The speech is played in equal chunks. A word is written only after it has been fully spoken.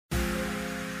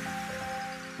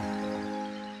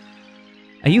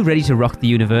Are you ready to rock the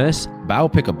universe? Bow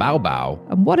pick a bow bow.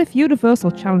 And what if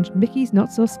Universal challenged Mickey's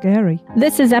Not So Scary?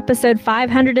 This is episode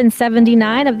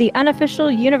 579 of the Unofficial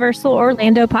Universal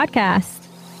Orlando Podcast.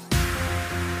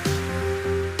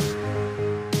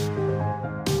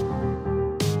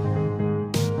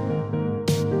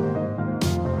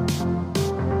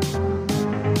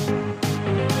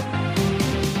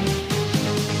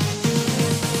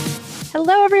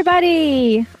 Hello,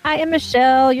 everybody. I am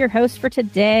Michelle, your host for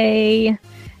today.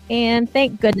 And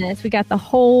thank goodness we got the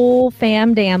whole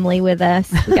fam damly with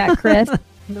us. We got Chris.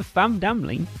 The fam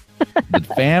damling. The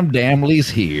fam damly's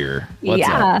here. What's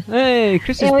up? Hey,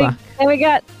 Chris is back. And we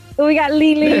got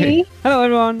Lily. Hello,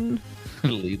 everyone.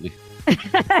 Lily.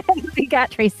 We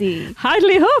got Tracy.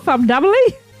 Hidely ho, fam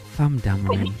damly. Fam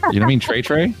damling. You know what I mean? Trey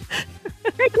Trey?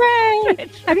 Trey.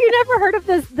 Have you never heard of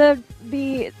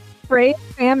the phrase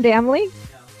fam damly?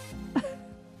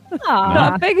 Aw.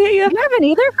 Not big here. You haven't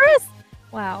either, Chris?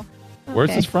 Wow. Where's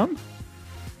Okay. this from?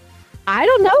 I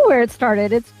don't know where it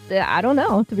started. I don't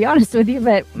know, to be honest with you,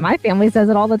 but my family says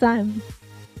it all the time.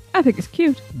 I think it's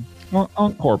cute. Well, I'll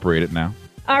incorporate it now.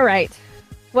 All right.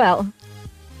 Well,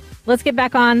 let's get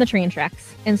back on the train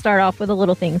tracks and start off with the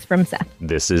little things from Seth.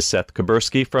 This is Seth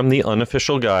Kaburski from the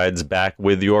Unofficial Guides, back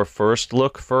with your first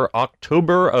look for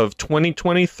October of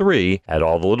 2023 at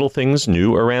all the little things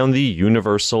new around the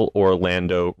Universal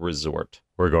Orlando Resort.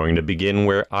 We're going to begin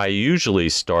where I usually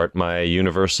start my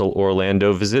Universal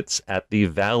Orlando visits, at the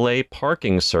valet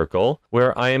parking circle,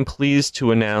 where I am pleased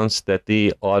to announce that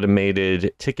the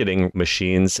automated ticketing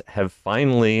machines have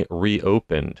finally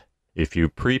reopened. If you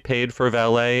prepaid for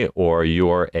valet or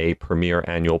you're a Premier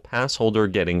Annual Pass holder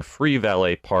getting free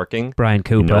valet parking, Brian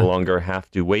you no Cooper. longer have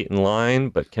to wait in line,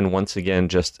 but can once again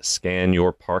just scan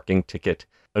your parking ticket.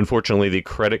 Unfortunately, the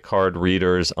credit card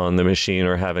readers on the machine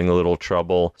are having a little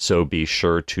trouble, so be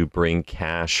sure to bring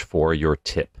cash for your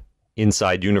tip.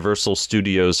 Inside Universal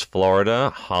Studios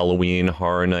Florida, Halloween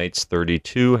Horror Nights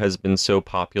 32 has been so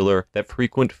popular that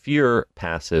Frequent Fear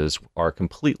passes are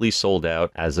completely sold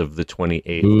out as of the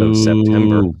 28th of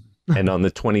September. And on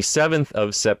the 27th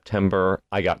of September,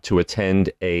 I got to attend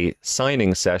a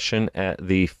signing session at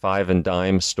the Five and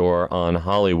Dime store on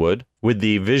Hollywood with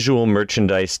the visual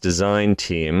merchandise design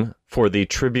team for the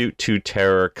Tribute to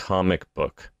Terror comic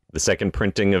book. The second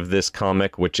printing of this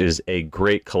comic, which is a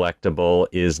great collectible,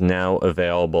 is now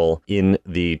available in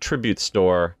the Tribute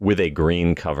store with a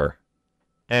green cover.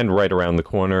 And right around the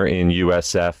corner in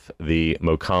USF, the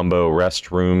Mocambo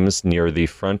restrooms near the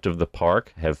front of the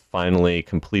park have finally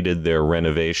completed their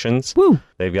renovations. Woo!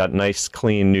 They've got nice,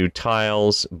 clean new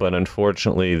tiles, but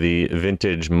unfortunately the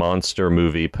vintage monster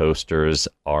movie posters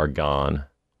are gone.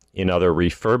 In other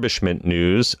refurbishment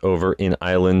news, over in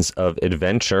Islands of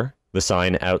Adventure, the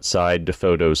sign outside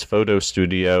DeFoto's photo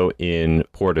studio in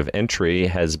Port of Entry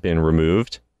has been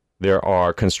removed. There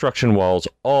are construction walls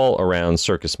all around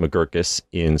Circus McGurkus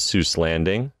in Seuss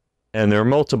Landing, and there are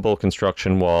multiple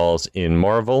construction walls in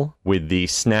Marvel, with the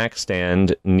snack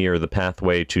stand near the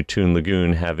pathway to Toon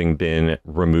Lagoon having been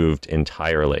removed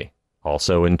entirely.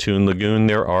 Also in Toon Lagoon,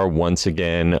 there are once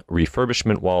again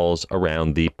refurbishment walls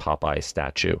around the Popeye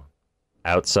statue.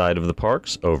 Outside of the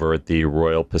parks, over at the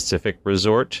Royal Pacific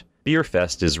Resort, Beer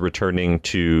Fest is returning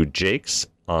to Jake's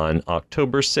on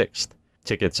October 6th.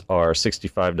 Tickets are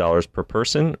 $65 per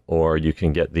person, or you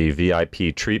can get the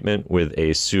VIP treatment with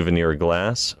a souvenir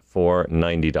glass for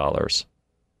 $90.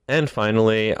 And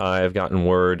finally, I've gotten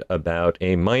word about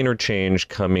a minor change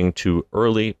coming to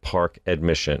early park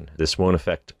admission. This won't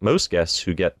affect most guests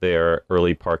who get their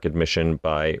early park admission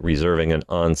by reserving an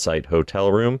on-site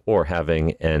hotel room or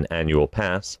having an annual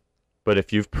pass. But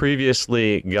if you've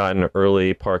previously gotten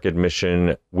early park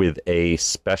admission with a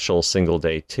special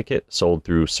single-day ticket sold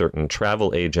through certain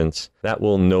travel agents, that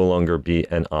will no longer be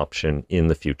an option in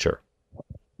the future.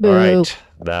 Boo. All right,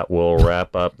 that will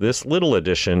wrap up this little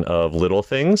edition of Little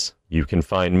Things. You can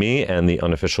find me and the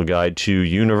Unofficial Guide to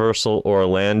Universal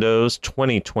Orlando's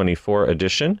 2024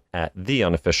 edition at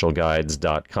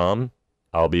theunofficialguides.com.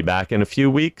 I'll be back in a few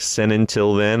weeks, and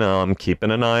until then, I'm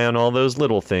keeping an eye on all those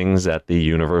little things at the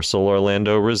Universal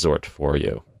Orlando Resort for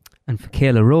you. And for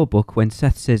Kayla Roebuck, when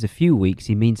Seth says a few weeks,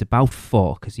 he means about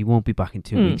 4, because he won't be back in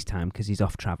 2 weeks' time, because he's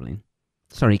off travelling.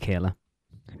 Sorry, Kayla.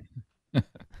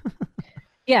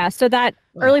 Yeah, so that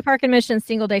early park admission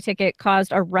single day ticket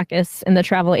caused a ruckus in the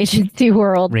travel agency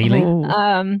world. Really?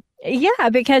 Yeah,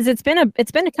 because it's been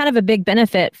a kind of a big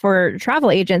benefit for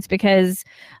travel agents, because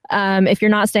if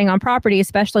you're not staying on property,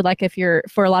 especially like if you're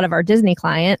for a lot of our Disney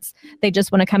clients, they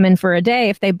just want to come in for a day.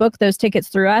 If they book those tickets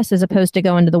through us as opposed to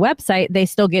going to the website, they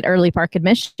still get early park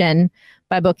admission.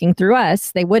 by booking through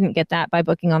us, they wouldn't get that by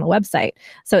booking on the website.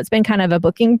 So it's been kind of a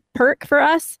booking perk for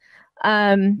us.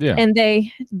 And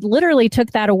they literally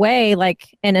took that away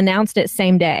and announced it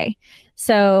same day.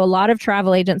 So a lot of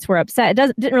travel agents were upset.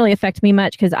 It didn't really affect me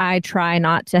much because I try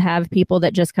not to have people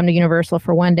that just come to Universal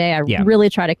for one day. I really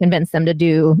try to convince them to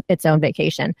do its own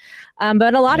vacation.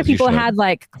 But a lot of people had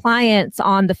clients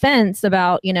on the fence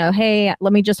about, hey,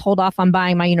 let me just hold off on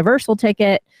buying my Universal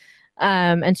ticket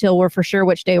until we're for sure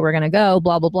which day we're going to go,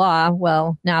 blah, blah, blah.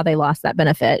 Well, now they lost that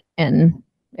benefit. And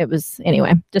it was,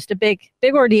 anyway, just a big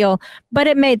ordeal. But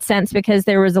it made sense because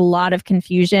there was a lot of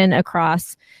confusion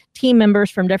across team members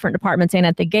from different departments and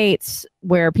at the gates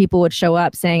where people would show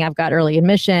up saying, I've got early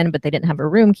admission, but they didn't have a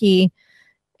room key.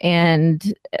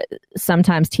 And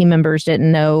sometimes team members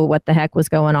didn't know what the heck was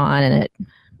going on. And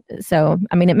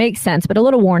it makes sense, but a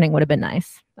little warning would have been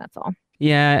nice. That's all.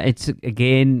 Yeah, it's,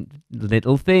 again,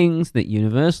 little things that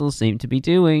Universal seem to be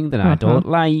doing that I don't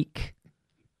like.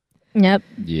 Yep.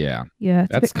 Yeah. Yeah.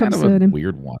 That's kind of a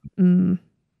weird one.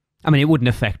 I mean, it wouldn't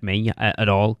affect me at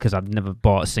all because I've never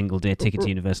bought a single day ticket to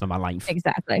Universal in my life.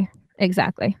 Exactly.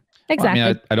 Well, I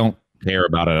mean, I don't care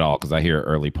about it at all because I hear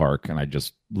early park and I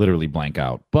just literally blank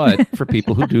out. But for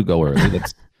people who do go early,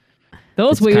 that's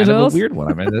weirdos. Kind of a weird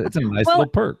one. I mean, it's a nice little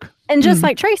perk. And just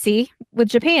like Tracy with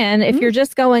Japan, if you're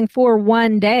just going for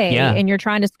one day and you're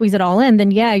trying to squeeze it all in,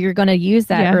 then you're going to use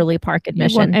that early park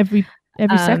admission every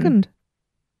second.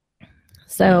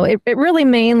 So it really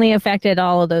mainly affected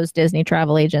all of those Disney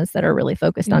travel agents that are really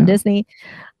focused on Disney.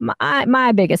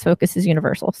 My biggest focus is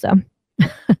Universal. So,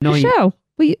 Michelle,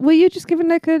 were you just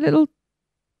given a little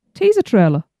teaser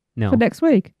trailer for next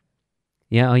week?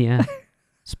 Yeah, oh yeah.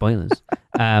 Spoilers.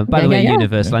 By the way,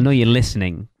 Universal, I know you're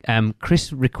listening.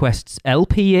 Chris requests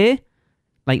LPA,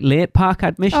 like late park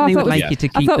admission. He would like you to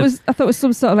keep. I thought it was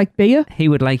some sort of beer. He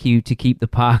would like you to keep the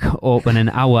park open an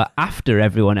hour after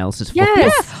everyone else has.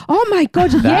 Yes. Oh my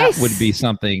God. Yes. That would be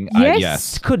something.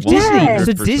 Yes. Could Disney?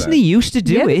 So Disney used to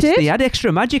do it. They had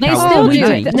extra magic hours. Still do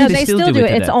it. No, they still do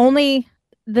it. It's only.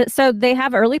 So they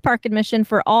have early park admission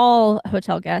for all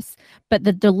hotel guests, but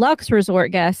the deluxe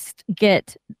resort guests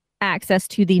get access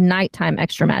to the nighttime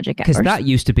extra magic hours. Because that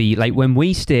used to be like when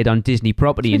we stayed on Disney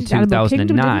property in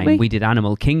 2009, we did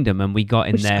Animal Kingdom and we got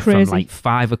in there from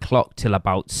 5 o'clock till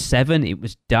about 7. It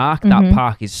was dark. That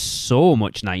park is so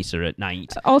much nicer at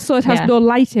night. Also, it has no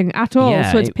lighting at all,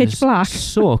 so it's pitch black.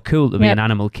 So cool to be in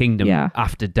Animal Kingdom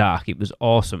after dark. It was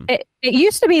awesome. It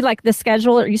used to be like the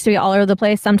schedule. It used to be all over the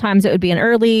place. Sometimes it would be an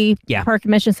early park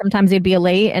admission. Sometimes it'd be a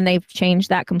late, and they've changed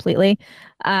that completely.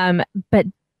 But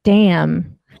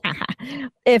damn.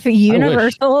 If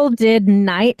Universal did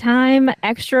nighttime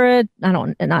extra,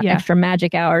 extra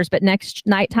magic hours, but next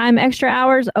nighttime extra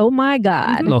hours, oh my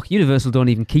God. Look, Universal don't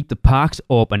even keep the parks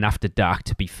open after dark,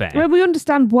 to be fair. Well, we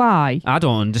understand why. I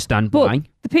don't understand why.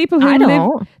 The people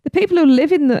who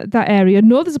live in that area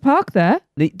know there's a park there.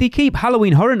 They keep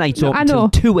Halloween Horror Nights open until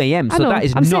 2 a.m, so that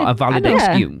is not a valid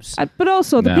excuse. But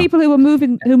also, the people who move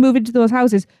into those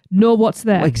houses know what's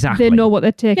there. Exactly. They know what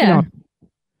they're taking on.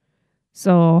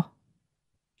 So,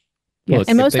 yes.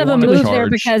 And most of them move there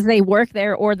because they work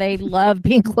there or they love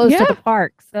being close to the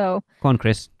park. So, go on,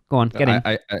 Chris. Go on. Get in.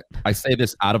 I say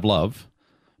this out of love,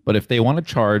 but if they want to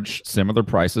charge similar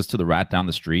prices to the rat down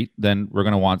the street, then we're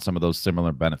going to want some of those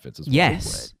similar benefits as well.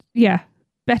 Yes. Yeah.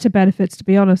 Better benefits, to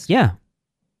be honest. Yeah.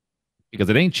 Because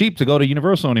it ain't cheap to go to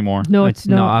Universal anymore. No, it's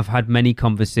not. I've had many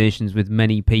conversations with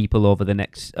many people over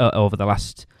the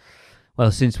last. Well,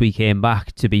 since we came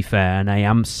back, to be fair, and I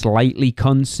am slightly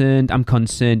concerned. I'm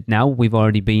concerned now. We've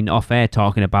already been off air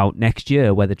talking about next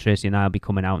year, whether Tracy and I will be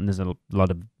coming out, and there's a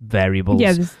lot of variables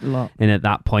there's a lot. in at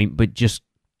that point. But just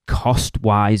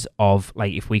cost-wise of,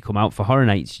 like, if we come out for Horror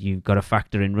Nights, you've got to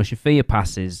factor in Rush of Fear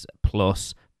passes,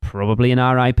 plus probably an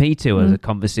RIP tour. As a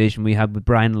conversation we had with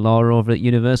Brian and Laura over at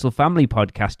Universal Family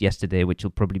Podcast yesterday, which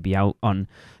will probably be out on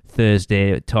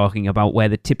Thursday, talking about where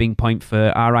the tipping point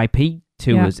for RIP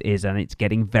tours is, and it's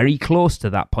getting very close to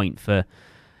that point for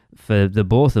the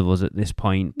both of us at this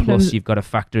point. Plus, you've got to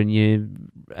factor in your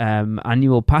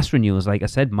annual pass renewals. Like I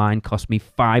said, mine cost me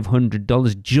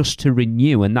 $500 just to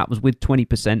renew, and that was with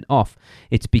 20% off.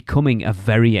 It's becoming a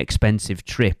very expensive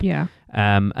trip. Yeah.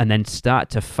 And then start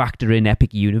to factor in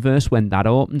Epic Universe when that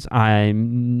opens.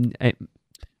 We're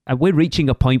reaching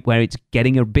a point where it's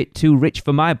getting a bit too rich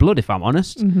for my blood, if I'm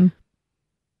honest. Mm-hmm.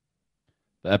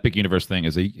 The Epic Universe thing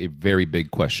is a very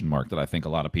big question mark that I think a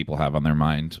lot of people have on their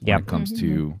mind when it comes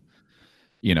to,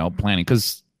 planning.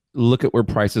 Because look at where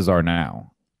prices are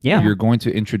now. Yeah. You're going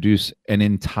to introduce an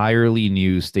entirely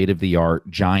new state-of-the-art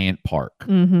giant park.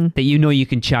 Mm-hmm. That you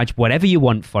can charge whatever you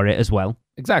want for it as well.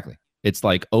 Exactly. It's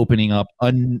like opening up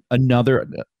a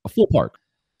full park.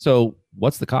 So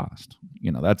what's the cost?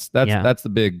 That's the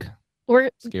big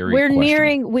scary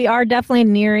question. We are definitely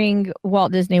nearing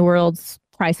Walt Disney World's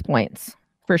price points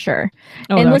for sure.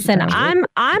 Oh, and listen, I'm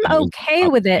okay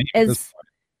with it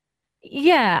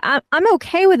I'm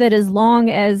okay with it as long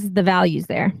as the value's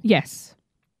there. Yes.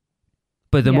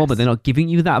 But at the moment, they're not giving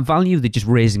you that value. They're just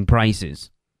raising prices.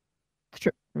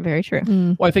 True. Very true.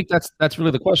 Well, I think that's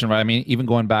really the question, right? I mean, even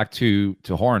going back to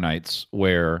Horror Nights,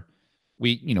 where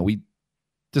we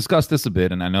discussed this a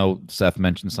bit, and I know Seth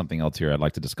mentioned something else here I'd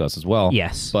like to discuss as well.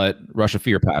 Yes. But Rush of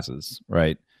Fear passes,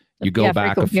 right? You go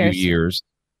back a few years,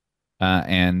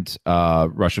 and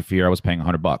Rush of Fear, I was paying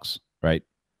 $100, right?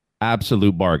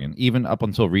 Absolute bargain. Even up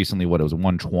until recently, what it was,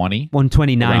 $120,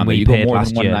 $129 we paid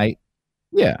last year. Night.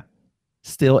 Yeah,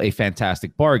 still a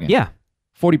fantastic bargain. Yeah.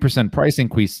 40% price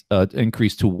increase to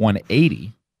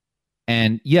 $180.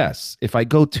 And yes, if I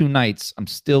go 2 nights, I'm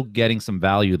still getting some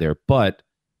value there, but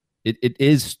it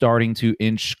is starting to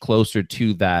inch closer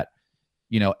to that.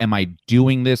 Am I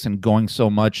doing this and going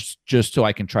so much just so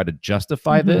I can try to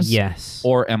justify this? Yes.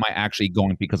 Or am I actually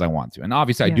going because I want to? And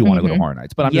obviously I do want to go to Horror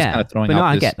Nights, but I'm just kind of throwing out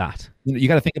I this. get that. You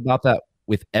got to think about that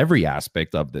with every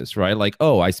aspect of this, right? Like,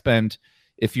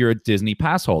 if you're a Disney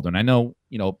pass holder, and I know,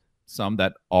 some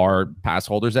that are pass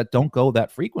holders that don't go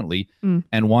that frequently.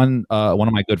 And one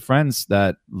of my good friends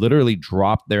that literally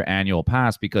dropped their annual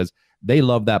pass because they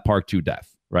love that park to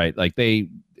death, right? Like they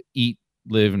eat,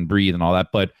 live, and breathe and all that.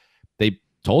 But they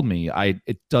told me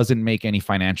it doesn't make any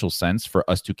financial sense for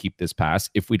us to keep this pass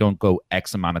if we don't go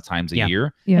X amount of times a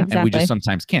year. Yeah, and we just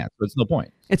sometimes can't. So it's no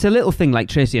point. It's a little thing like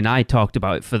Tracy and I talked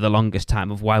about for the longest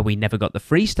time of why we never got the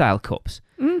freestyle cups.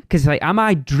 Because am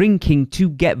I drinking to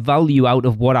get value out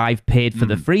of what I've paid for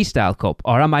the freestyle cup,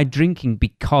 or am I drinking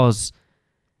because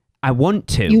I want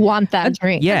to? You want that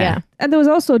drink. Yeah. And there was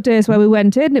also days where we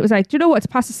went in and it was like, do you know what? It's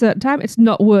past a certain time. It's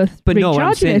not worth But no, recharging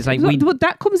I'm saying it. it's like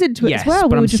that comes into it yes, as well.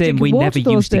 but we I'm saying we never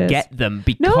used to get them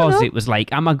because it was like,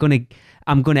 I'm going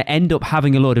to end up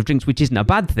having a load of drinks, which isn't a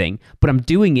bad thing, but I'm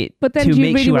doing it to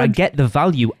make sure I get the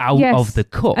value out of the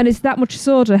cup. And is that much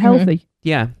soda healthy?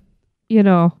 Yeah.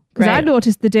 Because I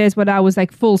noticed the days when I was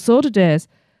like full soda days,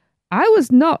 I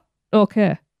was not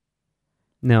okay.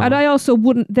 No. And I also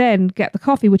wouldn't then get the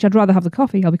coffee, which I'd rather have the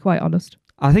coffee, I'll be quite honest.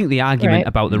 I think the argument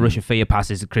about the Rush of Fear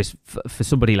passes, Chris, for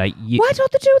somebody like you... Why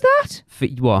don't they do that? For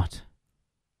what?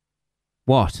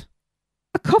 What?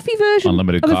 A coffee version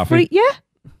Unlimited of coffee?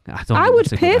 I would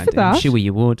pay for that. I'm sure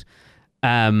you would.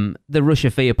 The Rush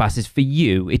of Fear passes, for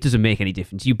you, it doesn't make any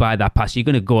difference. You buy that pass, you're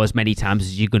going to go as many times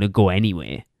as you're going to go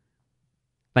anyway.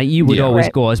 Like, you would always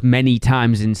go as many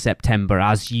times in September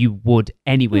as you would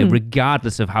anyway,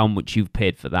 regardless of how much you've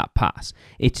paid for that pass.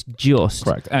 It's just...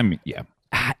 Correct. I mean, yeah.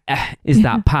 Is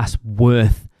that pass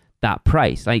worth that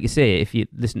price? Like you say, if you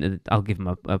listen to... I'll give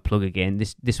them a plug again.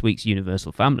 This week's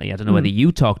Universal Family. I don't know whether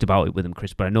you talked about it with them,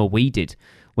 Chris, but I know we did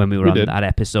when we were on that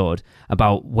episode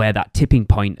about where that tipping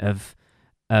point of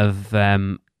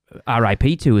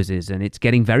RIP tours is, and it's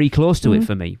getting very close to it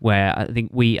for me, where I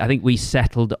think we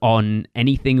settled on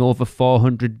anything over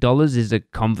 $400 is a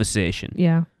conversation.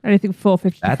 Yeah, anything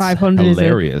 $450 to That's $500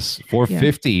 hilarious.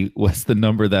 $450 was the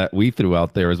number that we threw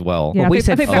out there as well. Yeah, we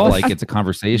said it's a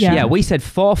conversation. Yeah, we said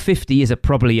 $450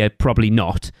 is probably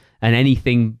not, and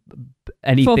anything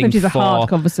 $450 is a hard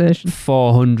conversation.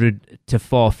 $400 to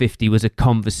 $450 was a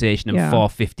conversation, and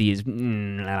 $450 is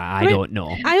I don't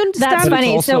know. I understand. That's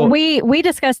funny. Also... So we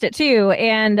discussed it too,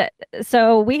 and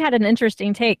so we had an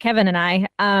interesting take, Kevin and I.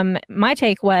 My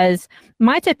take was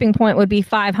my tipping point would be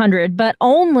 $500, but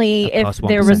only if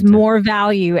there was more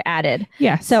value added.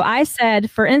 Yeah. So I said,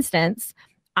 for instance,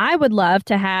 I would love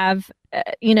to have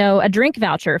a drink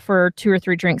voucher for 2 or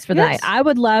 3 drinks for the night. I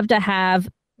would love to have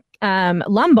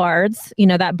Lombard's,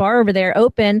 that bar over there,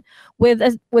 open with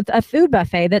a food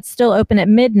buffet that's still open at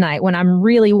midnight when I'm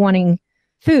really wanting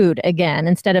food again,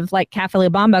 instead of like Cafe La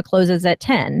Bamba closes at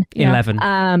 10. 11.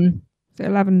 It's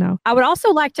 11 now. I would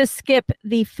also like to skip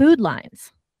the food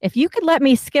lines. If you could let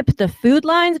me skip the food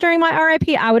lines during my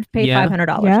RIP, I would pay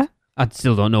 $500. Yeah. I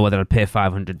still don't know whether I'd pay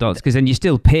 $500 because then you're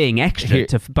still paying extra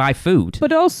to buy food.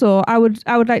 But also, I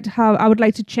would like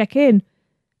to check in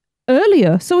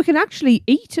earlier so we can actually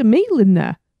eat a meal in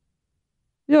there.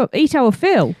 Eat our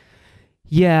fill.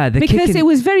 Yeah, because it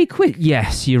was very quick.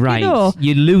 Yes, you're right.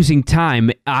 You're losing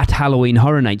time at Halloween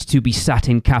Horror Nights to be sat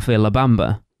in Cafe La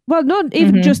Bamba. Well, not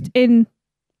even just in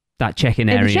that check-in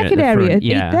area. The check-in area.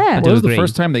 Yeah, eat there. Well, it was the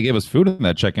first time they gave us food in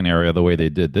that check-in area the way they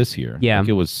did this year. Yeah, like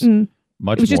it was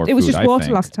much more. It was just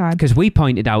water last time. Because we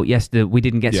pointed out, yes, that we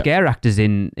didn't get scare actors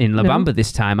in La Bamba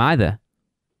this time either.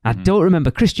 I don't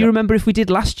remember. Chris, do you remember if we did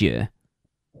last year?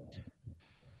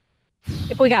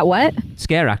 If we got what?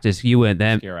 Scare actors. You weren't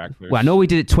there. Scare actors. Well, I know we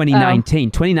did it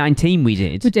 2019. 2019 we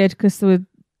did. We did because there were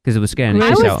Because it was scaring the I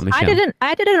shit was- out of Michelle.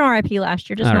 I did an RIP last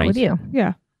year, just All not right. with you.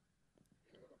 yeah.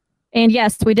 And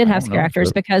yes, we did I have don't scare know, actors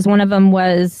but- because one of them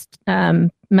was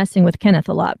messing with Kenneth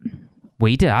a lot.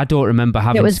 We did. I don't remember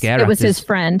having It was scare it was actors. his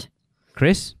friend.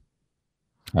 Chris,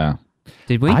 Yeah.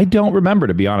 did we? I don't remember,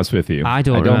 to be honest with you. I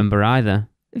don't remember either.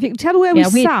 If you can tell me where Yeah,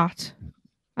 we sat,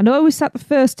 I know where we sat the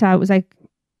first time. It was like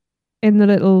in the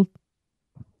little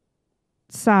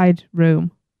side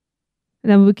room,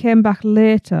 and then when we came back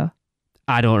later.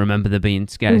 I don't remember there being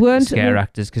scare We weren't-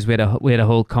 actors because we had a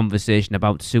whole conversation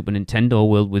about Super Nintendo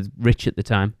World with Rich at the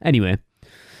time. Anyway,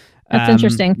 That's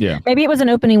interesting. Yeah. Maybe it was an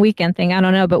opening weekend thing. I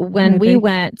don't know. But when we Maybe.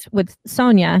 went with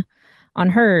Sonia on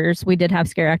hers, we did have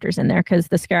scare actors in there because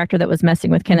the scare actor that was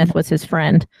messing with Kenneth was his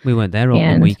friend. we weren't there opening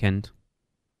And- weekend.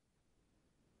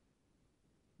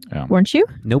 Weren't you?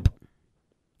 Nope.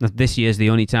 This year's the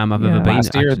only time I've Yeah. ever been.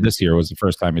 Last year, actually. this year was the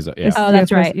first time he's. Yeah. This- Oh, Yeah,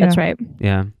 that's right. first- That's yeah. right.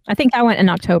 Yeah. I think I went in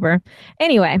October.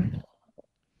 Anyway,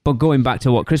 But going back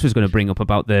to what Chris was going to bring up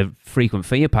about the frequent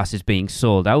flyer passes being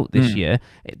sold out this year,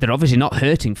 they're obviously not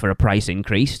hurting for a price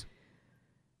increase.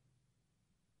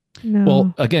 No.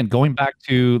 Well, again, going back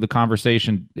to the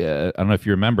conversation, I don't know if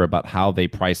you remember about how they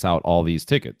price out all these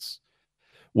tickets,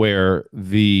 where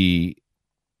they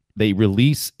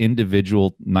release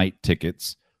individual night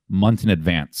tickets months in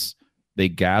advance. They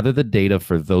gather the data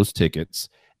for those tickets,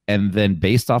 and then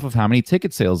based off of how many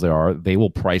ticket sales there are, they will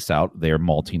price out their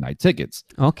multi-night tickets.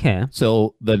 Okay.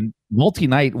 So the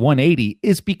multi-night 180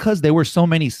 is because there were so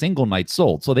many single nights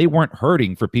sold, so they weren't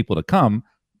hurting for people to come.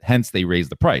 Hence, they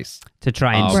raised the price. To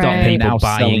try and stop Right. people Now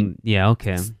buying. selling- Yeah,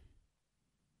 okay.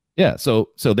 Yeah, so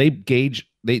they gauge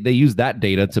they use that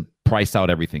data to price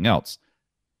out everything else.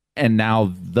 And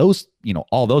now those,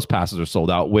 all those passes are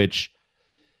sold out, which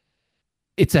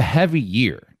it's a heavy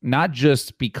year, not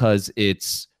just because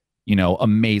it's,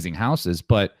 amazing houses,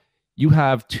 but you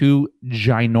have two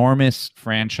ginormous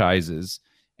franchises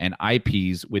and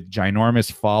IPs with ginormous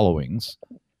followings.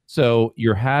 So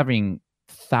you're having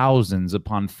thousands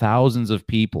upon thousands of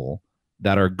people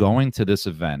that are going to this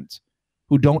event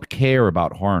who don't care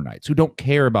about Horror Nights, who don't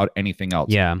care about anything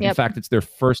else. Yeah. In Yep. fact, it's their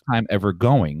first time ever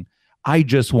going. I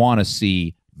just want to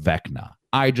see Vecna.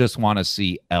 I just want to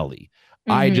see Ellie.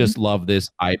 I Mhm. just love this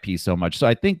IP so much. So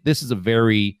I think this is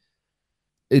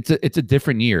it's a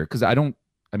different year because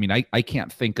I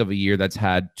can't think of a year that's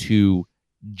had two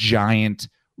giant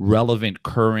relevant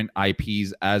current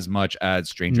IPs as much as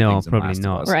Stranger No, Things and probably Last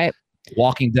not. of Us. right.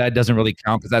 Walking Dead doesn't really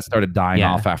count because that started dying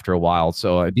Yeah. off after a while.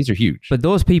 So these are huge. But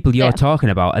those people you're Yeah. talking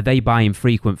about, are they buying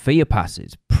frequent flyer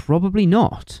passes? Probably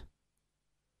not.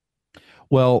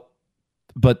 Well,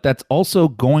 but that's also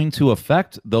going to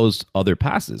affect those other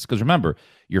passes. Because remember,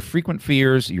 your frequent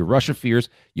fears, your rush of fears,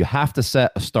 you have to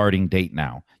set a starting date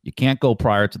now. You can't go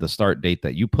prior to the start date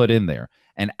that you put in there.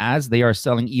 And as they are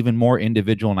selling even more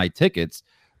individual night tickets,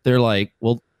 they're like,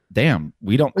 well, damn,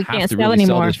 we don't We have can't to sell really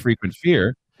sell anymore. this frequent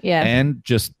fear Yeah. and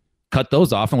just cut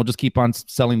those off and we'll just keep on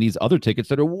selling these other tickets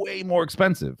that are way more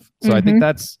expensive. So I think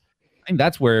that's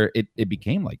where it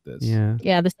became like this. Yeah.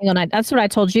 Yeah, the single night. That's what I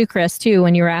told you, Chris, too,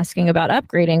 when you were asking about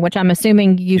upgrading, which I'm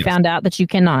assuming you Yes. found out that you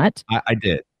cannot. I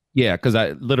did. Yeah, because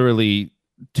I literally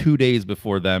 2 days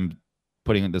before them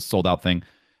putting in this sold out thing,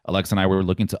 Alexa and I were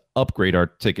looking to upgrade our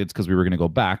tickets because we were going to go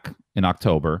back in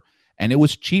October. And it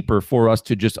was cheaper for us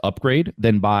to just upgrade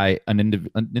than buy an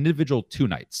individual 2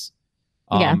 nights.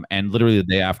 Yeah. And literally the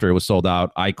day after it was sold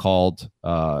out, I called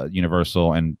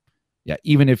Universal and yeah,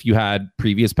 even if you had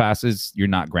previous passes, you're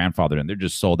not grandfathered in. They're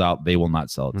just sold out. They will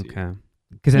not sell it to you. Okay.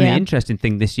 Because then Yeah. the interesting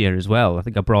thing this year as well, I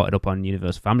think I brought it up on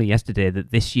Universal Family yesterday, that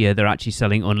this year they're actually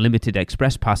selling unlimited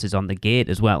express passes on the gate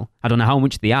as well. I don't know how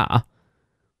much they are.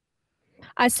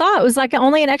 I saw it was like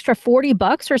only an extra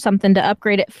 $40 or something to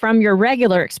upgrade it from your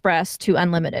regular express to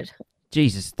unlimited.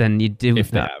 Jesus, then you do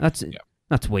If they that. have,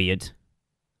 That's weird.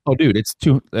 Oh, dude, it's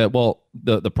too. Well,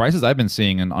 the prices I've been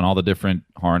seeing on all the different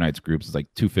Horror Nights groups is like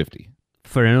 $250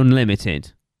 For an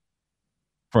unlimited.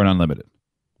 for an unlimited,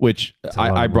 which That's a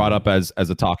lot I of brought money. up as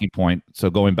a talking point. So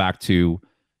going back to,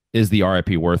 is the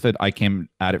RIP worth it? I came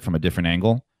at it from a different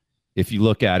angle. If you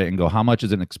look at it and go, how much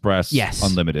is an express Yes.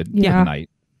 unlimited Yeah. night?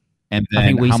 And I then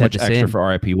think we how said much the extra same. for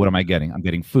RIP? What am I getting? I'm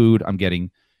getting food. I'm getting,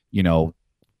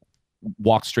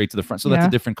 walk straight to the front. So that's Yeah. a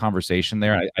different conversation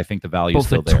there. I think the value But is for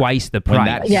still there. twice the When price.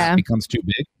 that Yeah. becomes too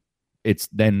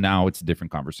big, now it's a different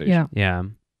conversation. Yeah. Yeah.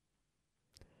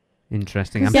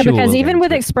 Interesting. I'm yeah, sure because we'll even get with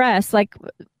into it. Express, like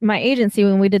my agency,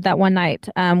 when we did that one night,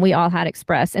 we all had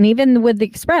Express. And even with the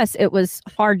Express, it was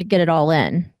hard to get it all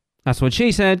in. That's what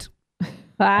she said.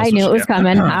 I knew it was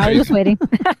coming. I was just waiting.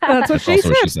 That's what she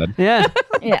said. Yeah.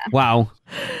 Yeah. Wow.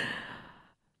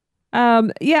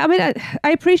 Yeah, I mean,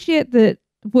 I appreciate that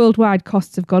worldwide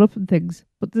costs have gone up and things,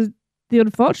 but the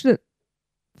unfortunate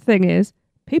thing is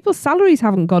people's salaries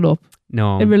haven't gone up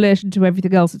No. in relation to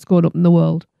everything else that's going up in the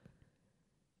world.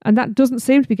 And that doesn't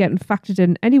seem to be getting factored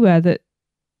in anywhere. That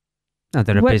No,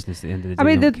 they're a business at the end of the day. I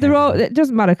mean, they're all, it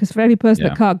doesn't matter because for every person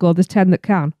that can't go, there's 10 that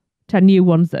can. 10 new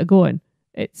ones that are going.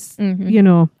 It's, you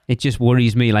know. It just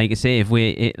worries me, like I say,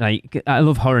 I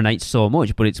love Horror Nights so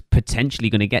much, but it's potentially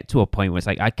going to get to a point where it's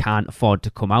like, I can't afford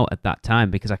to come out at that time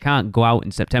because I can't go out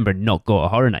in September and not go to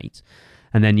Horror Nights.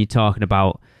 And then you're talking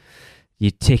about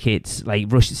your tickets, like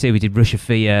say we did Russia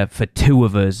Fear for 2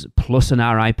 of us, plus an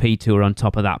RIP tour on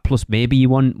top of that, plus maybe you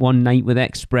want one night with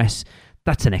Express.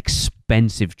 That's an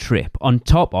expensive trip on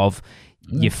top of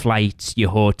your flights, your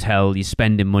hotel, your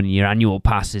spending money, your annual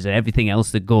passes, and everything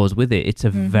else that goes with it. It's a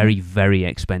very, very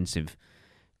expensive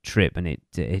trip, and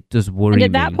it does worry me.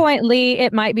 And at that point, Lee,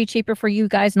 it might be cheaper for you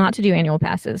guys not to do annual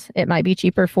passes. It might be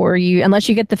cheaper for you, unless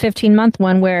you get the 15-month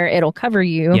one where it'll cover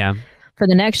you. Yeah. For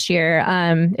the next year,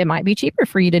 it might be cheaper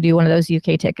for you to do one of those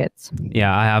UK tickets.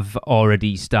 Yeah, I have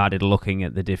already started looking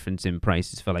at the difference in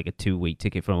prices for like a 2-week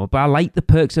ticket from it. But I like the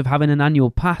perks of having an annual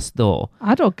pass, though.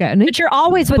 I don't get any. But you're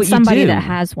always with somebody that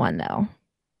has one, though.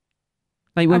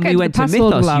 Like when we went to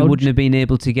Mythos, you wouldn't have been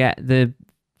able to get the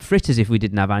fritters if we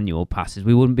didn't have annual passes.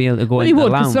 We wouldn't be able to go into the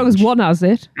lounge. As long as one has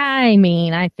it. I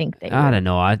mean, I think they would. I don't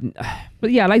know.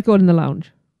 But yeah, I like going in the lounge.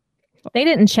 They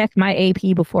didn't check my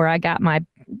AP before I got my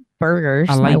burgers.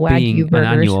 I like my being Wagyu burgers.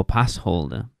 an annual pass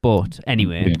holder. But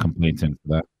anyway, complaints into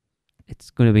that.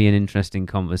 It's going to be an interesting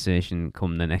conversation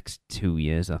come the next 2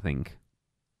 years, I think.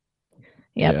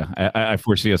 Yep. Yeah, I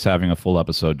foresee us having a full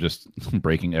episode just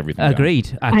breaking everything Agreed,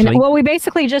 down. actually. I know. Well, we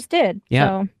basically just did.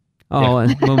 Yeah. So. Oh,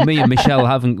 well, me and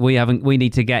Michelle we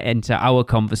need to get into our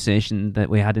conversation that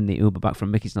we had in the Uber back from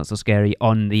Mickey's Not So Scary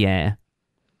on the air.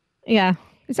 Yeah.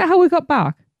 Is that how we got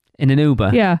back? In an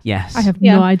Uber? Yeah. Yes. I have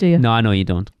no idea. No, I know you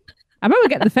don't. I remember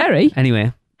getting the ferry.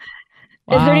 Anyway.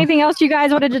 Wow. Is there anything else you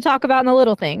guys wanted to talk about in the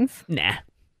little things? Nah.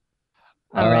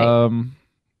 All right.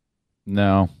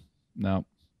 No.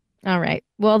 All right.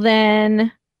 Well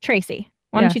then, Tracy,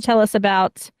 why don't you tell us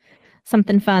about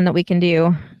something fun that we can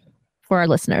do for our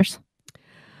listeners?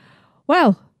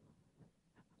 Well,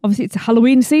 obviously it's a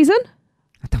Halloween season.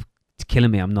 It's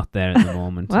killing me. I'm not there at the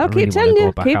moment. Well, I really keep telling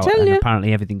you. Keep telling you.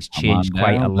 Apparently everything's changed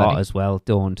quite a lot as well.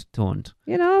 Don't.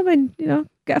 You know, I mean,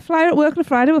 get a flyer at work on a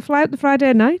Friday. We'll fly out the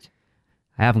Friday night.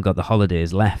 I haven't got the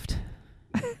holidays left.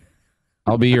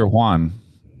 I'll be your Juan.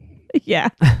 Yeah.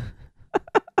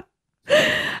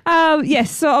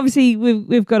 Yes. So obviously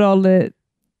we've got all the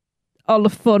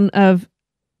fun of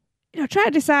trying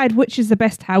to decide which is the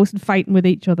best house and fighting with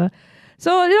each other.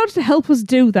 So in order to help us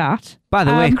do that, by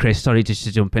the way, Chris, sorry just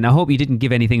to jump in. I hope you didn't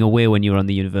give anything away when you were on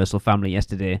the Universal Family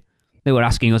yesterday. They were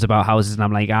asking us about houses, and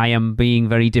I'm like, I am being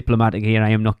very diplomatic here. I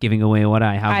am not giving away what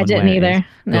I have. I didn't either.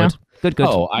 No. Good.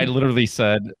 Oh, I literally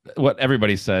said what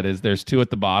everybody said is there's 2 at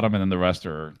the bottom, and then the rest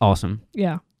are awesome.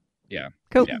 Yeah.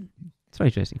 Cool. Yeah. Sorry,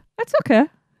 Tracy. That's okay.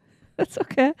 I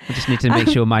just need to make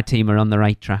sure my team are on the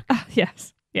right track.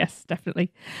 Yes,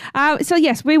 definitely. So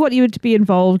yes, we want you to be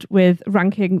involved with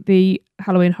ranking the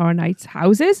Halloween Horror Nights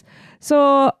houses.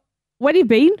 So when you've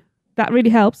been, that really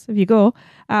helps if you go.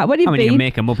 When you've been, you can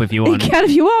make them up if you want. You can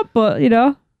if you want, but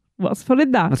what's fun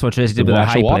in that? That's what Tracy did with the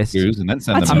hype list. And then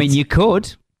send them I mean, you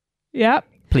could. Yeah.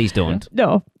 Please don't.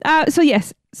 No. So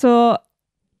yes. So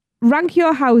rank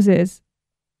your houses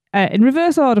in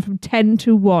reverse order from 10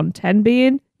 to 1. 10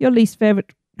 being your least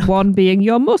favorite, 1 being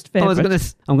your most favorite.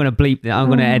 I'm gonna bleep that. I'm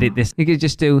gonna edit this. You could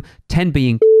just do 10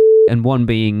 being and 1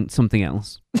 being something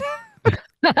else.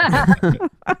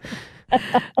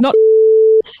 Not.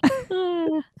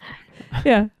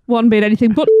 Yeah, 1 being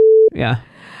anything but. Yeah.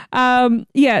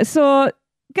 So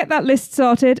get that list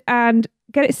sorted and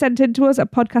get it sent in to us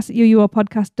at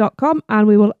podcast@uuopodcast.com, and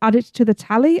we will add it to the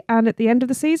tally. And at the end of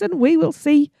the season, we will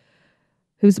see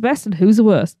who's the best and who's the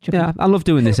worst. Yeah, I love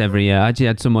doing this every year. I actually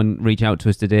had someone reach out to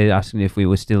us today asking if we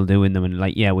were still doing them,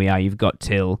 and yeah, we are. You've got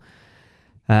till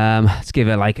let's give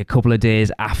it like a couple of days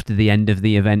after the end of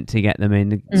the event to get them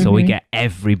in, so we get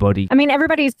everybody. I mean,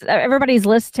 everybody's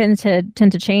lists tend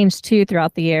to change too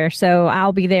throughout the year. So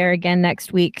I'll be there again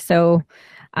next week. So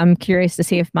I'm curious to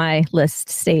see if my list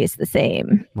stays the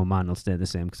same. Well, mine will stay the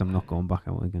same because I'm not going back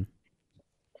out again.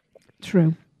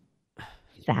 True.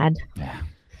 Sad. Yeah.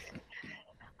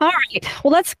 All right.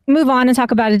 Well, let's move on and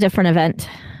talk about a different event.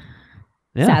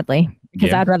 Yeah. Sadly. because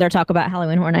Yeah. I'd rather talk about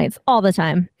Halloween Horror Nights all the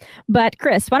time. But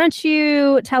Chris, why don't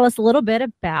you tell us a little bit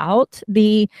about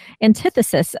the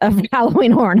antithesis of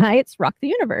Halloween Horror Nights, Rock the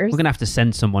Universe? We're going to have to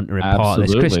send someone to report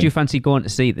this. Chris, Absolutely. do you fancy going to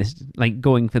see this? Like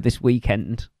going for this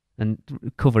weekend and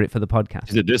cover it for the podcast?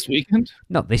 Is it this weekend?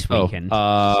 Not this weekend.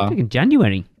 Oh, It's in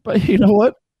January. but you know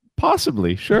what?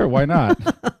 Possibly. Sure. Why not?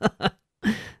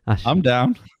 I'm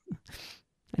down.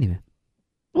 Anyway,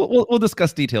 We'll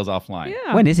discuss details offline.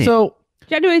 Yeah. when is it? So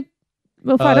January.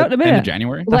 We'll find out in a end of minute.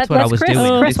 January. That's what I was Chris,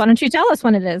 doing. Chris, why don't you tell us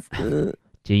when it is?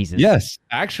 Jesus. Yes,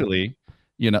 actually,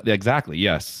 exactly.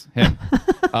 Yes, him.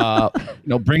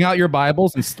 Bring out your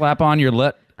Bibles and slap on your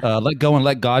let go and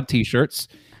let God T-shirts,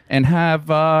 and have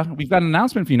we've got an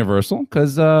announcement for Universal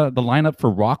because the lineup for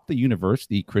Rock the Universe,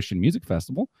 the Christian Music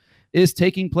Festival, is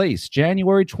taking place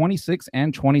January 26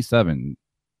 and 27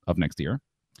 of next year.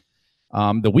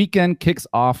 The weekend kicks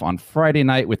off on Friday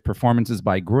night with performances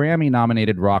by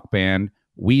Grammy-nominated rock band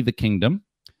We the Kingdom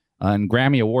and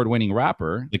Grammy award-winning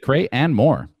rapper Lecrae, and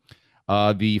more.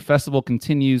 The festival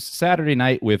continues Saturday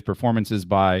night with performances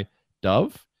by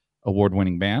Dove,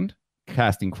 award-winning band,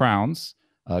 Casting Crowns,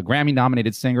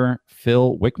 Grammy-nominated singer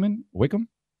Phil Wickham. Wickham.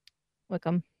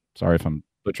 Sorry if I'm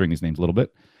butchering these names a little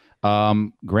bit.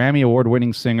 Grammy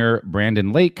award-winning singer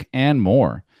Brandon Lake, and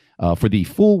more. For the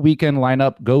full weekend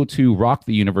lineup, go to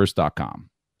rocktheuniverse.com.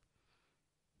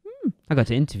 I got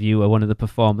to interview one of the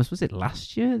performers. Was it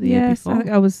last year? The year Yes, I before?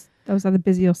 think I was either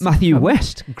busy or something. Matthew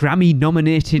West, Grammy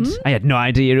nominated. I had no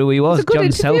idea who he was. a good John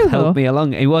interview, Self though. helped me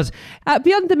along. He was.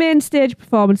 Beyond the main stage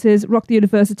performances, Rock the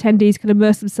Universe attendees can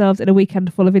immerse themselves in a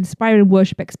weekend full of inspiring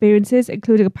worship experiences,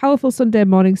 including a powerful Sunday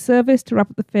morning service to wrap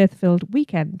up the faith-filled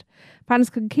weekend. Fans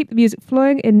can keep the music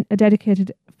flowing in a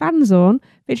dedicated fan zone,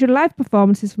 featuring live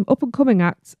performances from up-and-coming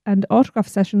acts and autograph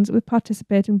sessions with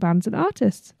participating bands and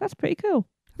artists. That's pretty cool.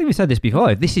 I think we said this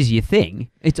before. If this is your thing,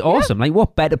 it's awesome. Like,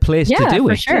 what better place to do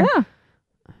for it? sure. Yeah.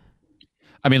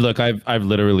 I mean, look, I've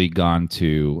literally gone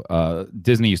to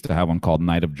Disney used to have one called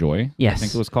Night of Joy. Yes. I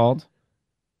think it was called,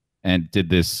 and did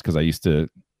this because I used to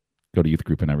go to youth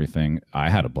group and everything. I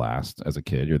had a blast as a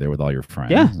kid. You're there with all your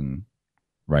friends and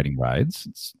riding rides.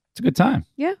 It's a good time.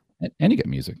 Yeah. And you get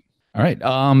music. All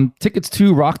right. Tickets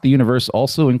to Rock the Universe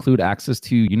also include access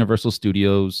to Universal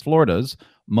Studios Florida's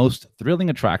most thrilling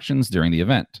attractions during the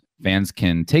event. Fans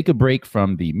can take a break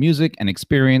from the music and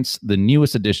experience the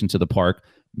newest addition to the park,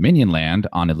 Minion Land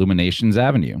on Illuminations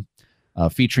Avenue,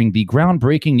 featuring the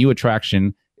groundbreaking new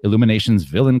attraction, Illuminations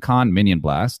Villain Con Minion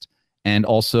Blast, and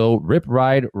also Rip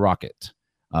Ride Rocket.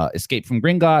 Escape from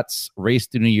Gringotts, Race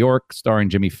to New York starring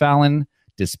Jimmy Fallon,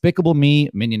 Despicable Me,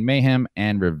 Minion Mayhem,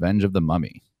 and Revenge of the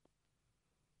Mummy.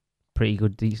 Pretty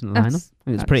good, decent That's-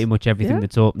 lineup. It's pretty much everything yeah.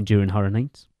 that's open during Horror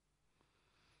Nights.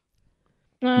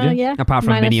 Yeah. Apart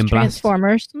from Minus Minion Blast.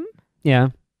 Transformers. Yeah.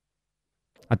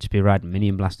 I'd just be riding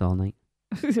Minion Blast all night.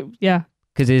 Yeah.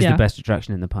 Because it is Yeah. the best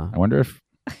attraction in the park. I wonder if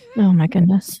Oh my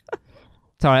goodness.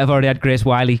 It's all right, I've already had Grace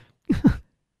Wiley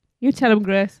You tell him,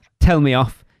 Grace. tell me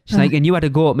off. She's like, and you had a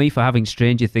go at me for having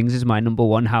Stranger Things as my number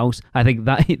one house. I think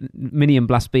that Minion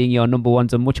Blast being your number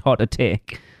one's a much harder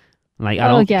take. Like, I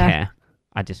don't care.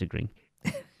 I disagree.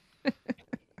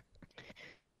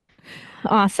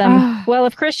 Awesome. Well,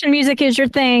 if Christian music is your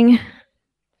thing,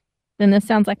 then this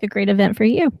sounds like a great event for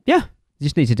you. Yeah. You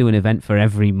just need to do an event for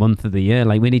every month of the year.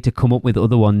 Like, we need to come up with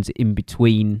other ones in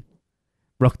between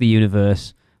Rock the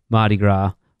Universe, Mardi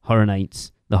Gras, Horror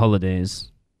Nights, the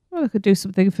holidays. Well, I could do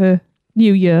something for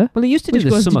New Year. Well, they used to do Which the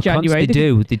goes to summer January.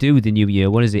 concert. They do the New Year.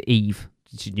 What is it? Eve.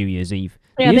 It's New Year's Eve.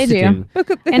 Yeah, they used to do.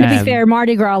 Look at And to be Um, fair,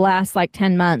 Mardi Gras lasts like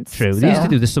 10 months. True. so- They used to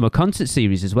do the summer concert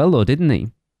series as well, though, didn't they?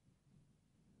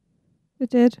 They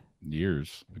did.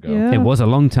 years ago. Yeah. It was a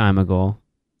long time ago.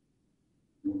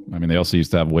 I mean, they also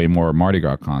used to have way more Mardi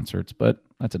Gras concerts, but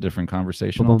that's a different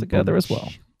conversation altogether as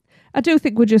well. I do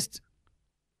think we're just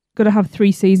going to have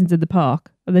 3 seasons in the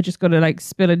park, and they're just going to like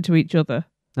spill into each other.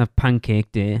 Have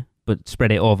Pancake Day, but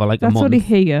spread it over like That's a month. only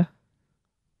here.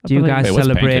 I Do you believe. guys Wait, what's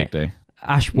celebrate Pancake Day?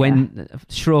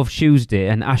 Shrove Tuesday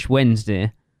and Ash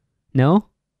Wednesday? No?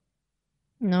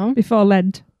 No. Before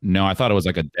Lent? No, I thought it was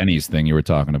like a Denny's thing you were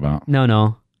talking about.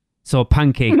 No. So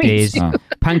Pancake Me Days. too.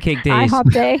 Pancake Days.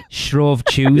 IHOP Day. Shrove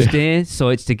Tuesday, so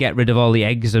it's to get rid of all the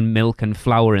eggs and milk and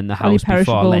flour in the Any house before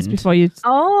perishables Lent. before you...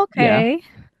 Oh, okay.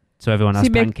 So everyone So has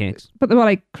you make- pancakes. But they're more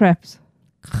like crepes,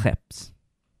 Crepes.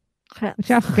 which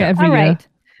I forget every All year. right.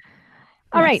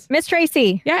 All right, Yes. Miss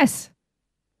Tracy, Yes.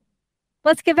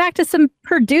 let's get back to some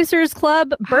Producers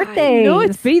Club birthdays. No,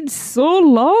 it's been so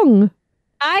long.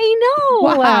 I know.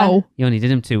 Wow. You only did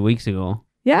them 2 weeks ago.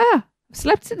 Yeah. I've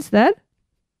slept since then.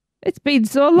 It's been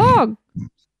so long.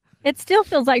 It still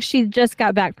feels like she just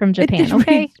got back from Japan. It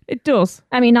Okay, it does.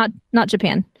 I mean not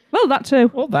Japan. Well, that too.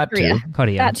 Well, that too. Korea.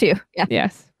 Korea. That too. Yeah.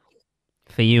 Yes.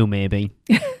 For you, maybe.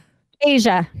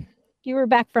 Asia. You were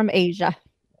back from Asia.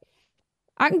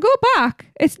 I can go back.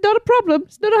 It's not a problem.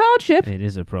 It's not a hardship. It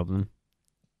is a problem.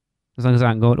 As long as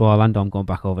I can go to Orlando, I'm going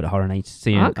back over to Horror Nights. I'll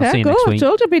see you go. next I've week.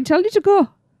 told you. I've been telling you to go.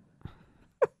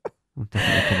 I'm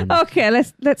definitely coming. Okay,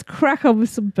 let's crack on with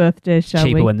some birthdays, shall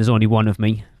Cheaper we? when there's only one of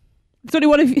me. There's only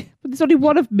one of you. There's only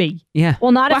one of me. Yeah.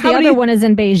 Well, not Well, if how the many- other one is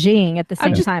in Beijing at the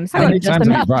same time. So How many just times have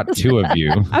you enough. brought two of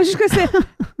you? I was just going to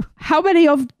say, how many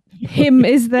of him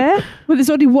is there? Well,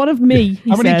 there's only one of me. He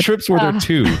How many said. trips were there?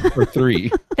 2 or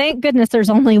 3? Thank goodness there's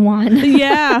only one.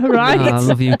 Yeah, right. Oh, I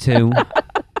love you too.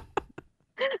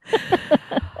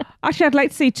 Actually, I'd like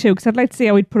to see 2 because I'd like to see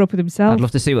how he'd put up with himself. I'd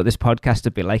love to see what this podcast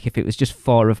would be like if it was just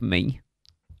 4 of me.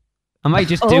 I might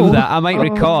just do that. I might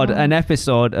record an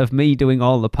episode of me doing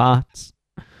all the parts.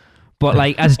 But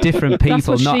like as different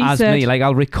people, what not she as said. me. Like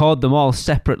I'll record them all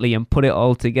separately and put it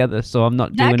all together so I'm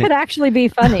not That doing could it. actually be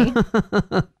funny.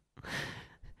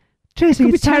 Tracy, Could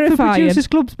be it's time for terrifying. Producers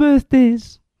Club's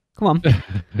birthdays. Come on.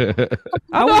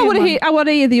 I want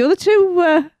to hear the other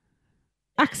 2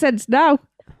 accents now.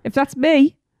 If that's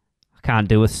me. I can't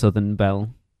do a Southern belle.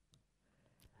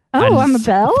 Oh, I'm a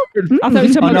belle? I thought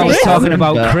you were Oh no, I was Chris. talking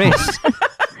about Chris.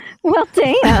 Well,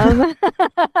 damn.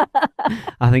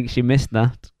 I think she missed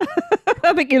that.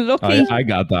 I think you're lucky. I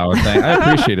got that one. I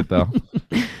appreciate it though.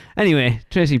 Anyway,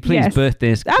 Tracy, please, Yes.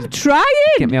 birthdays. I'm trying.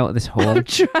 Get me out of this hole. I'm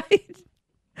trying.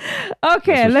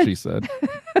 Okay, That's what let's she said.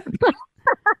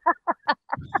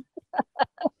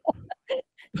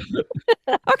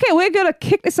 Okay, we're going to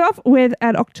kick this off with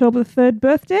an October the 3rd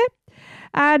birthday.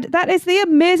 And that is the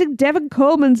amazing Devon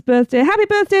Coleman's birthday. Happy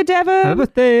birthday, Devon. Happy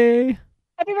birthday.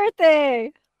 Happy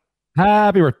birthday.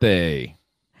 Happy birthday.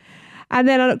 And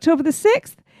then on October the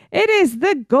 6th, it is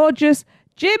the gorgeous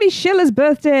Jamie Schiller's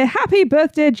birthday. Happy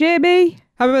birthday, Jamie.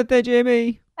 Happy birthday,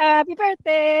 Jamie. Happy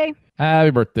birthday. Happy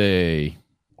birthday.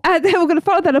 And then we're going to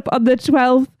follow that up on the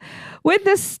 12th with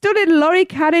the stunning Laurie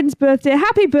Cannon's birthday.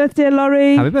 Happy birthday,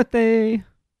 Laurie. Happy birthday.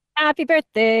 Happy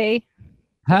birthday.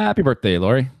 Happy birthday,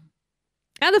 Lori.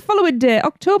 And the following day,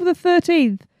 October the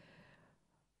 13th.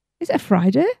 Is it a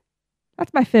Friday?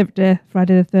 That's my favourite day,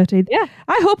 Friday the 13th. Yeah.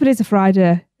 I hope it is a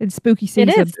Friday in spooky season.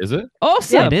 is. Is it?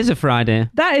 Awesome. Yeah, it is a Friday.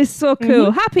 That is so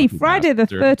cool. Happy Friday the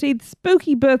bastard. 13th,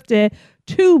 spooky birthday.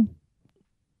 2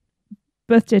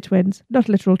 birthday twins, not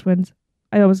literal twins.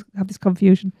 I always have this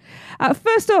confusion.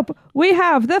 First up, we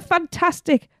have the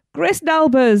fantastic Grayson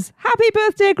Albers. Happy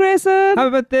birthday, Grayson. Happy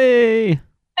birthday.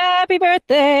 Happy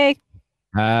birthday.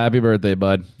 Happy birthday,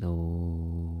 bud.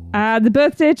 No. And the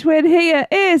birthday twin here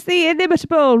is the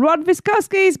inimitable Ron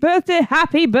Viskowski's birthday.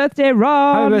 Happy birthday,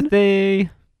 Ron. Happy birthday.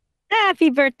 Happy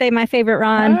birthday, my favorite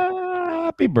Ron.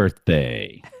 Happy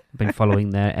birthday. I've been following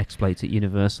their exploits at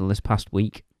Universal this past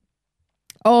week.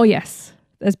 Oh, yes.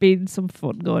 There's been some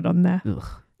fun going on there. Ugh,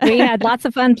 We had lots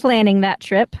of fun planning that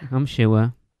trip. I'm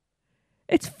sure.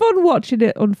 It's fun watching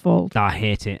it unfold. I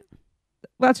hate it.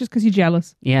 Well, that's just because you're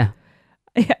jealous. Yeah.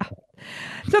 Yeah.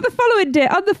 So the following day,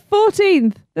 on the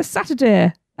 14th, the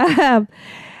Saturday,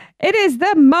 it is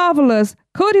the marvellous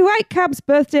Cody Whitecamp's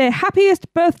birthday.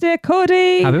 Happiest birthday,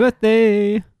 Cody. Happy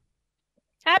birthday.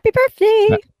 Happy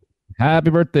birthday. Happy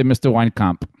birthday, Mr.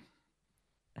 Weinkamp.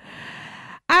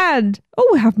 And,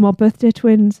 we have more birthday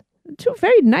twins. 2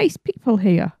 very nice people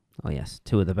here. Oh, yes.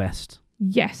 2 of the best.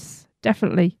 Yes,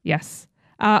 definitely, yes.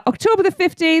 October the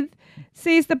 15th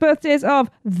sees the birthdays of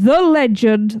the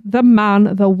legend, the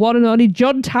man, the one and only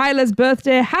John Tyler's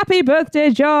birthday. Happy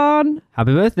birthday, John.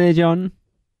 Happy birthday, John.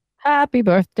 Happy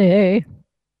birthday.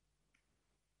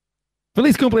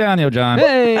 Feliz cumpleaños, John.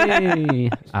 Hey.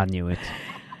 I knew it.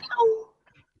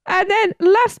 And then,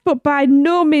 last but by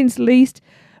no means least,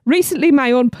 recently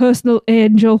my own personal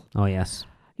angel. Oh, yes.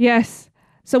 Yes.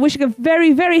 So wishing a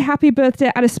very, very happy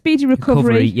birthday and a speedy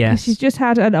recovery. Yes. She's just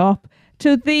had an op.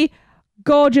 To the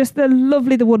gorgeous, the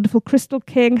lovely, the wonderful Crystal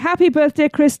King. Happy birthday,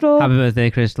 Crystal. Happy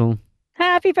birthday, Crystal.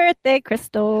 Happy birthday,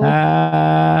 Crystal.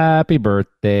 Happy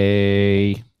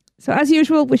birthday. So as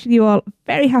usual, wishing you all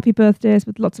very happy birthdays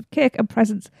with lots of cake and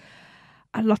presents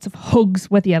and lots of hugs,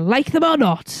 whether you like them or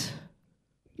not.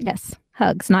 Yes.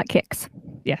 Hugs, not kicks.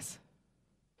 Yes.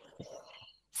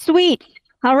 Sweet.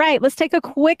 All right, let's take a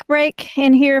quick break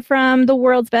and hear from the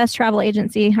world's best travel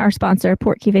agency, our sponsor,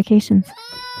 PortKey Vacations.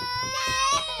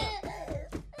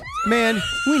 Man,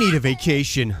 we need a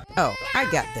vacation. Oh, I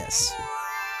got this.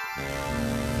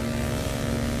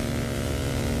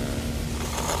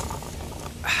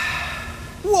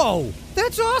 Whoa,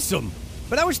 that's awesome.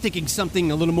 But I was thinking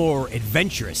something a little more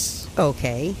adventurous.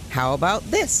 Okay, how about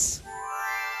this?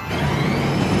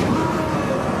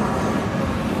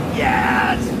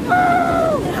 Yes!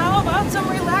 Woo! And how about some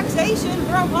relaxation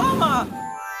from Mama?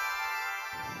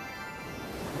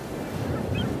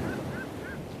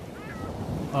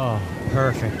 Oh,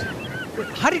 perfect.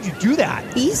 How did you do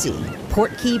that? Easy.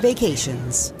 PortKey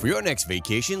Vacations. For your next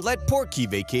vacation, let PortKey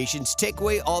Vacations take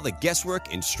away all the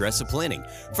guesswork and stress of planning.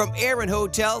 From air and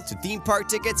hotel to theme park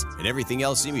tickets and everything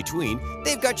else in between,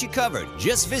 they've got you covered.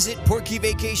 Just visit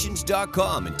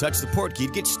PortKeyVacations.com and touch the PortKey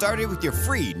to get started with your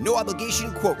free,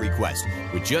 no-obligation quote request.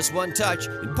 With just one touch,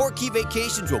 and PortKey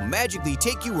Vacations will magically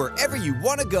take you wherever you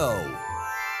want to go.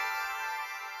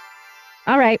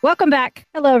 All right, welcome back.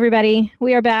 Hello, everybody.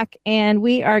 We are back, and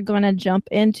we are going to jump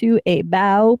into a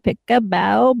pick a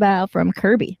bow from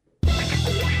Kirby.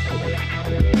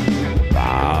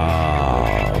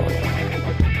 Bow.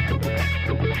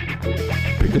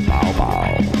 Pick a bow.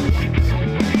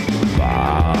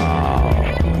 Bow.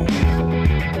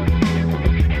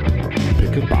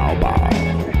 Pick a bow. Bow.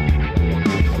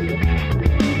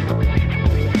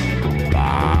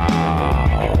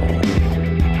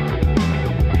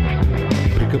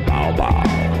 Pick a bow.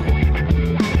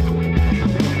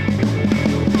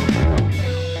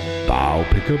 Bow,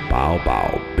 pick a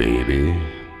bow, baby.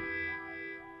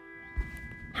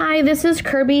 Hi, this is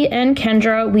Kirby and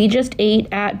Kendra. We just ate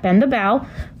at Bend the Bow.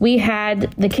 We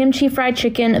had the kimchi fried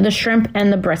chicken, the shrimp,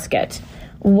 and the brisket.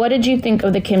 What did you think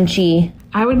of the kimchi?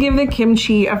 I would give the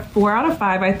kimchi a 4 out of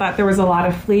 5. I thought there was a lot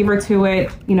of flavor to it.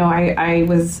 You know, I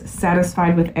was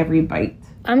satisfied with every bite.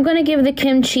 I'm going to give the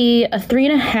kimchi a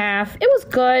 3.5. It was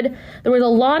good. There was a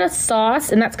lot of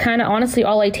sauce, and that's kind of honestly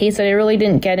all I tasted. I really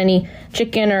didn't get any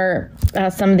chicken or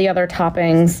some of the other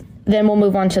toppings. Then we'll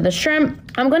move on to the shrimp.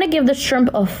 I'm going to give the shrimp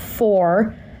a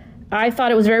 4. I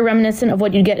thought it was very reminiscent of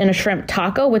what you'd get in a shrimp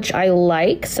taco, which I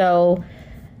like. So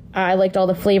I liked all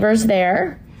the flavors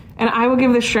there. And I will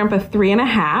give the shrimp a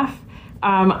 3.5.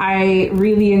 I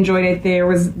really enjoyed it. It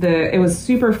was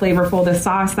super flavorful. The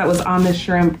sauce that was on the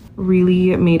shrimp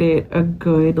really made it a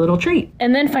good little treat.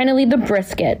 And then finally the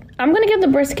brisket. I'm going to give the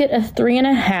brisket a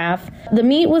 3.5. The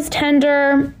meat was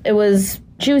tender. It was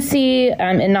juicy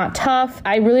and not tough.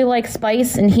 I really like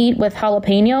spice and heat with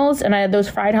jalapenos, and those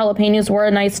fried jalapenos were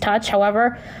a nice touch.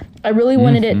 However, I really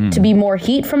wanted it to be more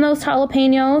heat from those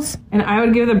jalapenos. And I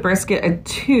would give the brisket a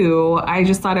 2. I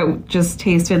just thought it just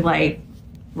tasted like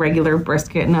regular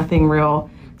brisket, nothing real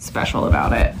special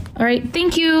about it. All right,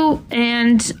 thank you,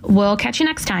 and we'll catch you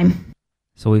next time.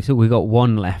 So we've got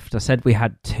 1 left. I said we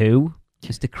had 2.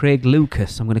 Mr. Craig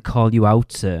Lucas, I'm going to call you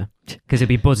out, sir, because it'll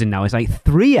be buzzing now. It's like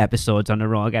 3 episodes on a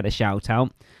row. I get a shout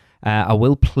out. I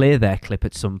will play their clip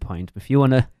at some point. If you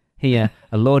want to hear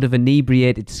a load of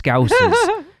inebriated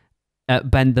scousers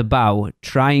at Bend the Bow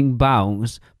trying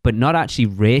bows but not actually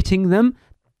rating them,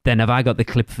 then have I got the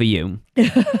clip for you?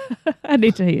 I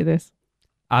need to hear this.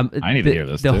 I need to hear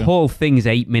this, The too. whole thing's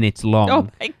 8 minutes long. Oh,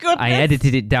 my goodness. I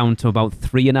edited it down to about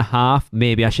 3.5.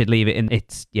 Maybe I should leave it in.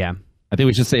 I think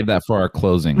we should save that for our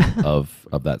closing of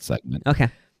that segment. Okay.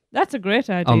 That's a great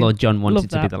idea. Although John wanted Love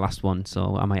to be that. the last one,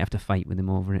 so I might have to fight with him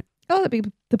over it. Oh, that'd be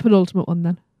the penultimate one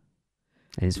then.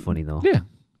 It is funny, though. Yeah.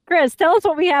 Chris, tell us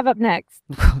what we have up next.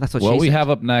 That's what What she we said. have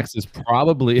up next is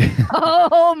probably...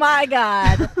 Oh, my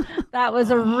God. That was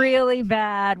a really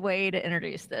bad way to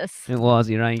introduce this. It was,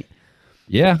 you're right.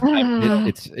 Yeah,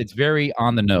 it's very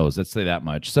on the nose. Let's say that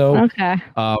much. So, Okay.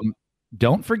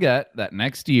 don't forget that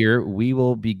next year we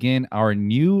will begin our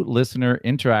new listener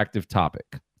interactive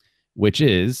topic, which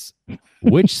is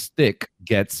which stick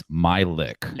gets my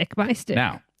lick. Lick my stick.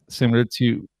 Now, similar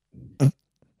to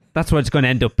That's what it's going to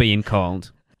end up being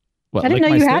called. what? I didn't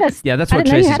Lick know my you had stick? a Yeah, that's I what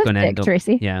didn't know you Tracy's had a going to end stick, up.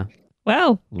 Tracy. Yeah.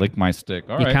 Well, Lick my stick.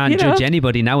 All You right. can't judge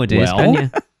anybody nowadays, Well, can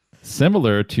you?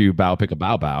 Similar to Bow Pick a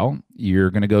Bow Bow, you're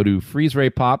going to go to Freeze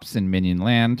Ray Pops in Minion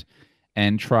Land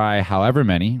and try however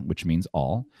many, which means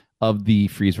all, of the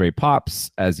Freeze Ray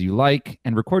Pops as you like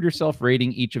and record yourself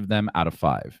rating each of them out of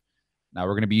 5. Now,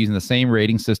 we're going to be using the same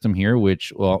rating system here,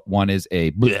 which 1 is a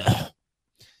bleh,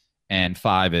 and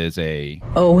 5 is a...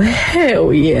 Oh,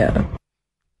 hell yeah.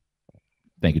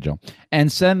 Thank you, Joe.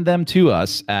 And send them to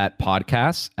us at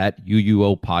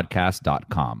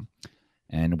podcasts@uuopodcast.com.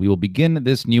 And we will begin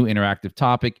this new interactive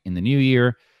topic in the new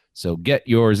year. So get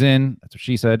yours in. That's what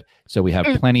she said. So we have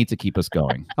plenty to keep us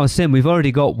going. I was saying we've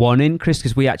already got 1 in, Chris,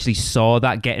 because we actually saw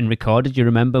that getting recorded. You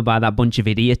remember, by that bunch of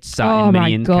idiots sat Oh in my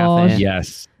Minion God. Cafe.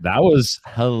 Yes, that was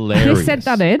hilarious. they sent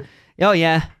that in? Oh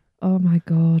yeah, Oh my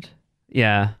God.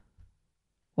 yeah.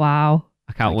 Wow.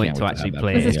 I can't wait to have actually that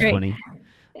play This it. is It's great. funny.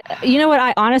 You know what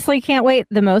I honestly can't wait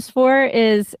the most for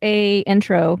is a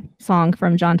intro song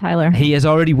from John Tyler. He is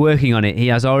already working on it. He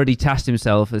has already tasked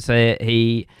himself to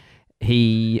say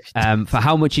he for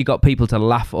how much he got people to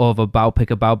laugh over Bow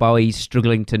Picker Bow Bow, he's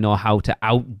struggling to know how to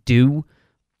outdo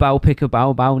Bow Picker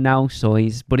Bow Bow now. So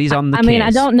he's on the case. I mean,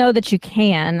 I don't know that you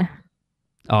can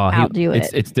outdo it.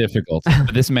 It's difficult.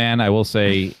 But this man, I will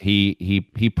say,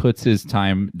 he puts his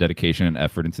time, dedication, and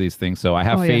effort into these things. So I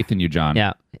have faith in you, John.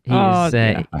 Yeah,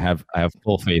 I have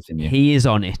full faith in you. He is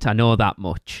on it. I know that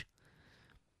much.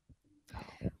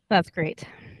 That's great.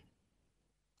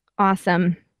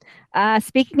 Awesome.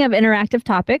 Speaking of interactive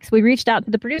topics, we reached out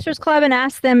to the Producers Club and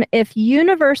asked them if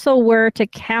Universal were to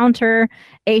counter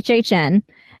HHN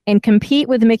and compete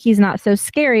with Mickey's Not So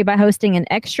Scary by hosting an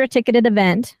extra ticketed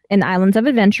event in Islands of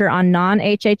Adventure on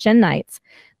non-HHN nights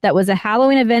that was a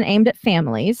Halloween event aimed at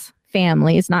families,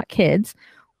 not kids,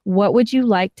 what would you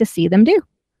like to see them do?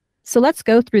 So let's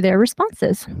go through their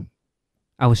responses.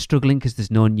 I was struggling because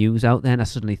there's no news out there, and I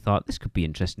suddenly thought this could be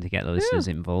interesting to get the listeners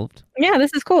involved. Yeah,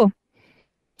 this is cool.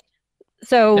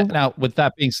 So now, with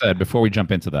that being said, before we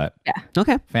jump into that,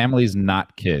 okay, families,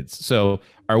 not kids. So,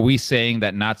 are we saying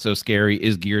that Not So Scary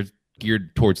is geared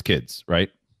towards kids,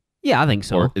 right? Yeah, I think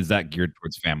so. Or is that geared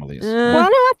towards families? Well, no,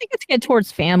 I think it's geared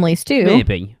towards families too.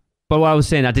 Maybe. But what I was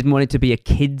saying, I didn't want it to be a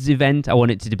kids event. I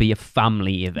wanted it to be a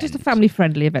family event. Just a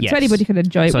family-friendly event, Yes. so anybody can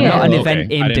enjoy it. So not an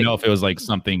event I didn't know if it was like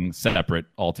something separate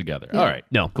altogether. All right.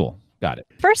 No. Cool. Got it.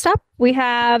 First up, we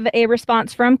have a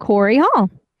response from Corey Hall.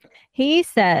 He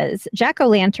says,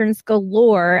 jack-o'-lanterns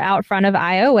galore out front of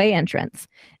IOA entrance.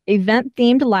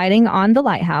 Event-themed lighting on the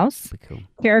lighthouse. Cool.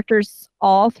 Characters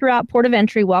all throughout port of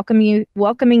entry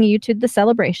welcoming you to the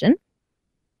celebration.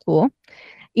 Cool.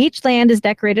 Each land is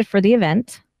decorated for the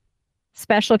event.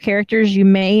 Special characters you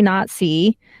may not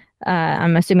see.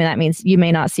 I'm assuming that means you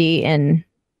may not see in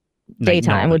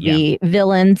daytime would be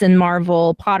villains and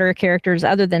Marvel, Potter characters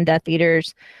other than Death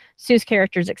Eaters, Seuss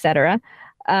characters, etc.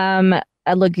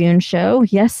 A lagoon show,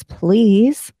 yes,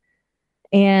 please.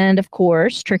 And of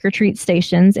course, trick-or-treat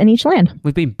stations in each land.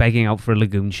 We've been begging out for a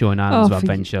lagoon show in Islands of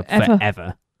Adventure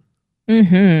forever.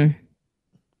 Mm-hmm.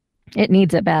 It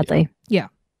needs it badly. Yeah.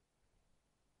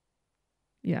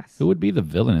 Yes. Who would be the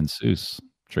villain in Seuss,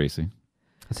 Tracy?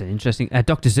 That's an interesting...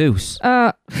 Dr. Zeus.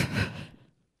 That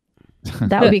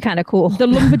would be kind of cool. The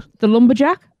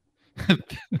lumberjack?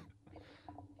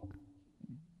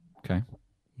 Okay.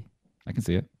 I can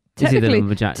see it. Is he the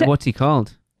lumberjack? What's he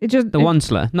called? The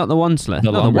Wonsler. Not the Wonsler.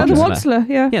 The not The Wonsler,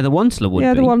 yeah. Yeah, the Wonsler would be.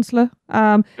 Yeah, the Wonsler.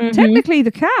 Technically,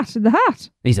 the cat in the hat.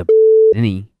 He's a isn't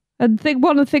he? And thing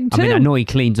one and thing two. I mean, I know he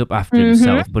cleans up after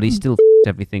himself, but he still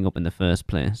everything up in the first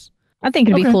place. I think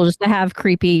it'd be cool just to have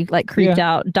creeped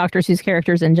out Dr. Seuss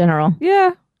characters in general.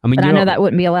 Yeah. I mean, but I know that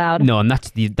wouldn't be allowed. No, and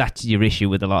that's your issue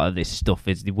with a lot of this stuff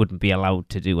is they wouldn't be allowed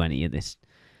to do any of this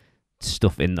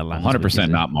stuff in the land. 100%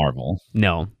 not Marvel.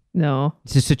 No.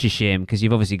 It's just such a shame because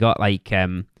you've obviously got like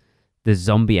the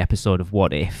zombie episode of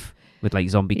What If with like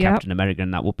zombie Captain America,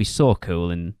 and that would be so cool.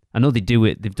 And I know they do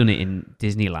it. They've done it in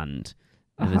Disneyland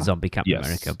with zombie Captain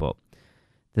America, but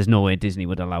there's no way Disney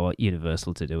would allow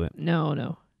Universal to do it.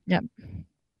 No. Yep.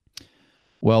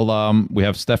 Well, we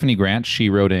have Stephanie Grant. She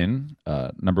wrote in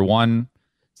number 1,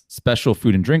 special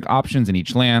food and drink options in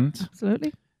each land.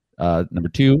 Absolutely. Number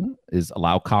 2 is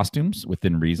allow costumes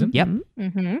within reason. Yep.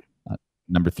 Mm-hmm.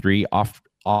 Number 3,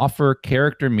 offer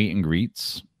character meet and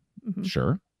greets. Mm-hmm.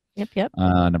 Sure. Yep.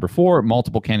 Number 4,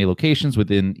 multiple candy locations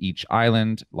within each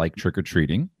island, like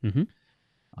trick-or-treating.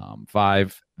 Mm-hmm.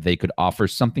 5, they could offer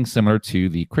something similar to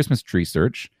the Christmas tree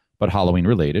search, but Halloween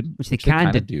related, which they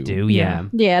kind of do. Yeah.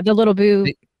 Yeah, the little boo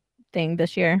thing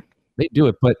this year. They do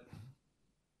it, but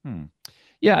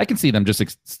yeah, I can see them just.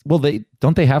 They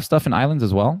don't they have stuff in islands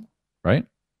as well, right?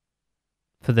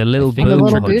 For the little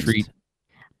boo treat.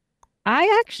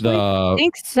 I actually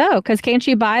think so, because can't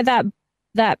you buy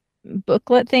that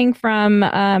booklet thing from?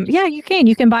 Yeah, you can.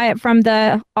 You can buy it from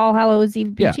the All Hallows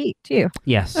Eve boutique too.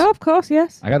 Yes. Oh, of course.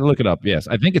 Yes. I got to look it up. Yes,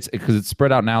 I think it's because it's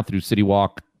spread out now through City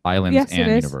Walk, Islands, and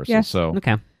Universal. Yes. So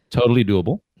totally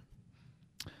doable.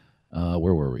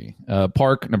 Where were we?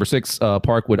 Park number 6.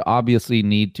 Park would obviously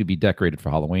need to be decorated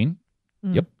for Halloween.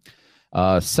 Yep.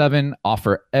 7,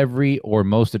 offer every or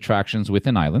most attractions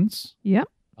within islands. Yep.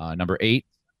 Number 8,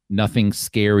 nothing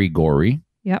scary, gory.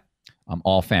 Yep.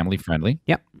 All family friendly.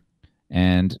 Yep.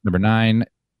 And number 9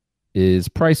 is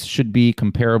price should be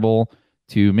comparable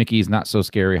to Mickey's Not So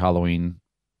Scary Halloween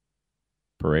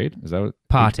Parade. Is that what?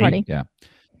 Party? Yeah.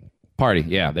 Party.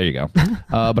 Yeah, there you go.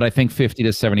 But I think $50 to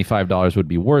 $75 would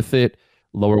be worth it.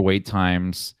 Lower wait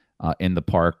times in the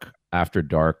park after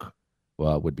dark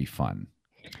would be fun.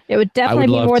 It would definitely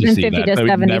be more than 50 to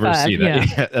 75. Never see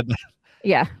that.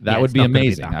 Yeah. That would be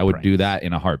amazing. I would do that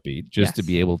in a heartbeat just to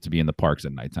be able to be in the parks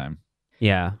at nighttime.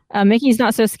 Yeah. Mickey's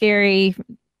Not So Scary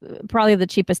probably the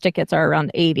cheapest tickets are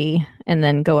around 80 and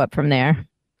then go up from there.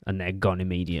 And they're gone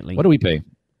immediately. What do we pay?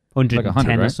 110 like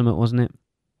 100, or right? something, wasn't it?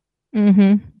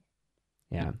 Mm-hmm.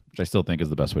 Yeah. Which I still think is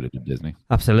the best way to do Disney.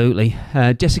 Absolutely.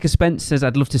 Jessica Spence says,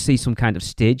 I'd love to see some kind of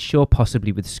stage show,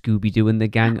 possibly with Scooby-Doo and the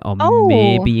gang, or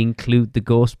maybe include the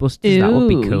Ghostbusters. That would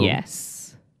be cool.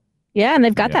 Yes. Yeah, and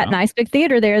they've got that nice big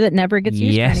theater there that never gets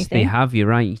used for anything. Yes, they have. You're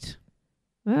right.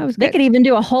 Well, they could even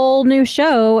do a whole new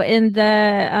show in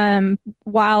the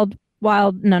Wild,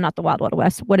 no, not the Wild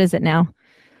West. What is it now?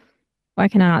 Why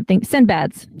can I not think?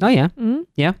 Sinbad's. Oh, yeah. Mm-hmm.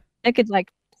 Yeah. They could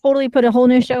like totally put a whole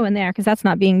new show in there because that's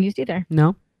not being used either.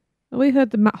 No. We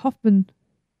heard the Matt Hoffman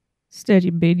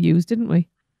Stadium being used, didn't we?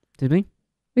 Did we?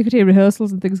 We could hear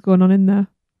rehearsals and things going on in there.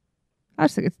 I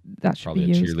just think that should Probably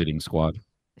be a used. cheerleading squad.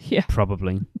 Yeah.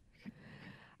 Probably.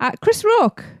 Chris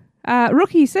Rook.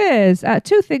 Rookie says,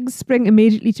 two things spring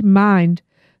immediately to mind.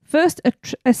 First,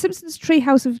 a Simpsons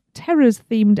Treehouse of Terrors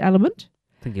themed element.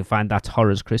 I think you'll find that's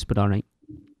horrors, Chris, but all right.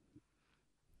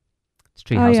 It's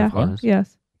Treehouse of Horrors.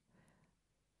 Yes.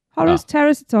 Horrors,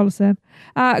 terrors, it's all the same.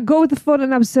 Go with the fun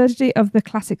and absurdity of the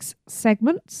classics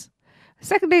segments.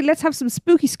 Secondly, let's have some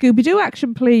spooky Scooby-Doo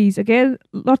action, please. Again,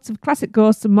 lots of classic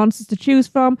ghosts and monsters to choose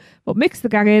from, but mix the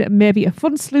gang in and maybe a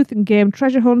fun sleuth and game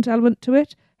treasure hunt element to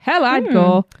it. Hell, I'd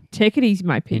go. Take it easy,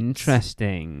 my peeps.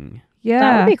 Interesting. Yeah.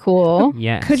 That would be cool.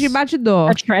 Yes. Could you imagine, though?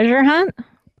 A treasure hunt?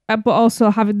 But also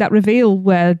having that reveal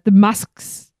where the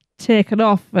mask's taken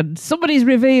off and somebody's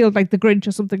revealed, like the Grinch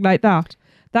or something like that.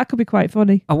 That could be quite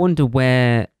funny. I wonder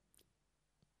where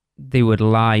they would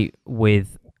lie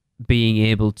with being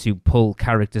able to pull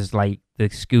characters like the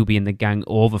Scooby and the gang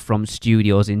over from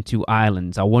studios into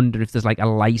islands. I wonder if there's like a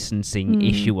licensing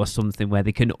issue or something where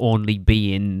they can only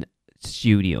be in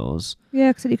studios. Yeah,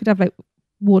 because you could have like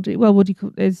Woody. Well, Woody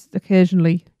is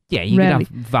occasionally. Yeah, you rarely.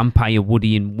 could have Vampire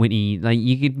Woody and Winnie. Like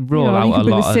you could roll out you could a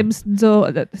bring lot the Simpsons or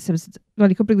the Simpsons. Well,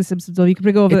 you could bring the Simpsons over. You could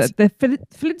bring over the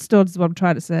Flintstones. Is what I'm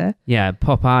trying to say. Yeah,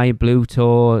 Popeye,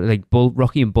 Bluto, like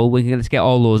Rocky and Bullwinkle. Let's get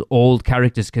all those old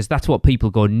characters because that's what people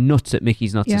go nuts at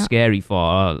Mickey's Not So Scary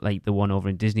for. Like the one over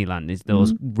in Disneyland is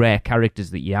those rare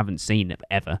characters that you haven't seen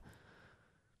ever.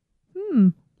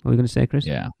 What were you going to say, Chris?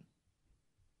 Yeah.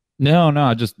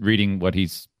 No, just reading what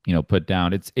he's put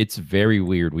down. It's very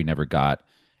weird. We never got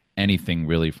anything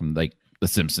really from like the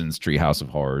Simpsons Treehouse of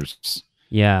Horrors.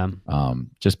 Yeah.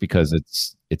 Just because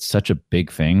it's such a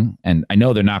big thing, and I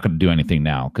know they're not going to do anything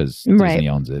now because Disney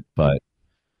owns it. But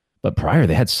prior,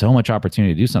 they had so much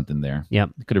opportunity to do something there. Yeah,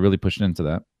 they could have really pushed into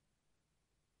that.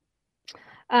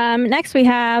 Next, we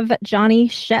have Johnny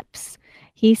Sheps.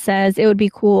 He says it would be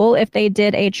cool if they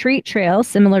did a treat trail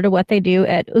similar to what they do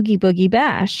at Oogie Boogie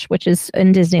Bash, which is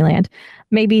in Disneyland.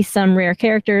 Maybe some rare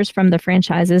characters from the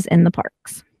franchises in the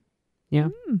parks. Yeah.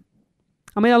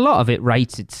 I mean, a lot of it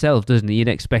writes itself, doesn't it? You'd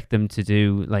expect them to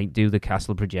do the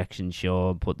castle projection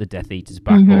show, put the Death Eaters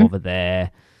back over there,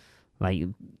 like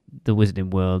the Wizarding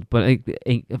World. But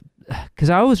because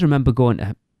I always remember going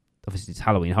to, obviously it's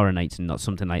Halloween Horror Nights and not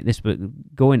something like this, but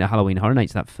going to Halloween Horror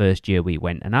Nights that first year we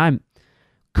went, and I'm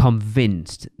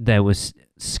convinced there was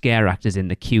scare actors in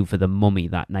the queue for the Mummy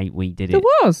that night we did it. There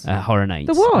was. Horror Nights.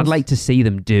 There was. I'd like to see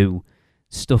them do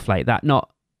stuff like that.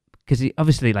 Not because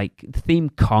obviously like the theme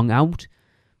Kong out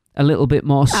a little bit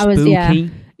more spooky.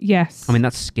 Yes. I mean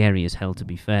that's scary as hell to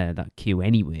be fair, that queue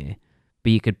anyway.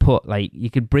 But you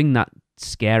could bring that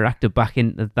scare actor back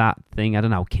into that thing. I don't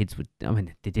know how kids would. I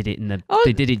mean they did it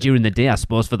they did it during the day, I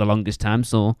suppose, for the longest time.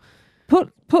 So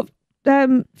put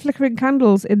flickering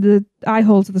candles in the eye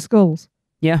holes of the skulls.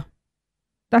 Yeah.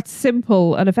 That's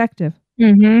simple and effective.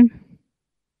 Mm-hmm.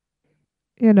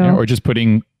 Yeah, or just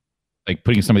putting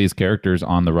some of these characters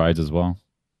on the rides as well.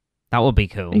 That would be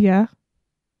cool. Yeah.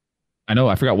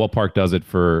 I forgot what park does it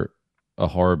for a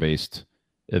horror-based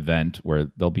event where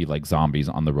there'll be like zombies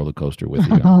on the roller coaster with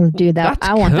you. Oh, dude,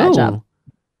 I want that job.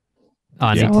 Oh,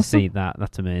 I need to see that.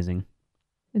 That's amazing.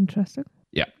 Interesting.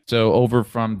 Yeah. So over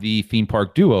from the theme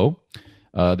park duo,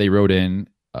 they wrote in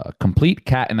complete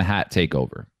Cat in the Hat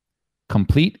takeover.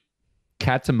 Complete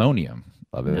Catamonium.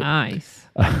 Love it. Nice.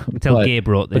 Until Gabe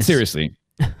wrote this. But seriously.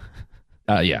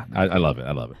 Yeah, I love it.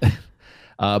 I love it.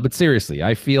 But seriously,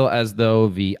 I feel as though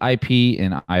the IP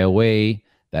in IOA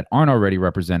that aren't already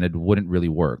represented wouldn't really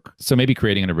work. So maybe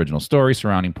creating an original story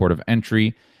surrounding port of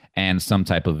entry and some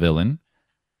type of villain.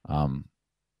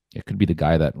 It could be the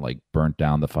guy that like burnt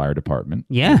down the fire department.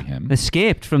 Yeah, him.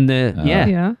 Escaped from the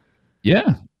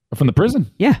yeah, from the prison.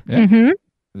 Yeah. Mm-hmm.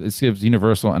 This gives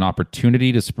Universal an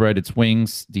opportunity to spread its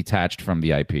wings detached from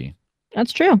the IP.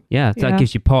 That's true. Yeah, that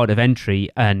gives you port of entry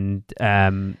and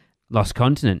Lost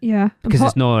Continent. Yeah. Because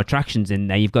there's no attractions in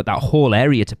there. You've got that whole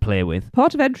area to play with.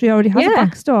 Port of Entry already has a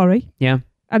backstory. Yeah.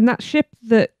 And that ship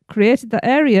that created that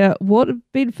area would have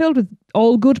been filled with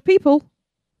all good people.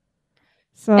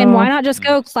 So, and why not just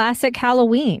go classic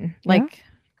Halloween? Like,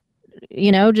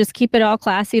 just keep it all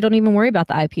classy. Don't even worry about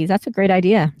the IPs. That's a great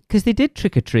idea. Because they did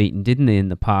trick-or-treating, didn't they, in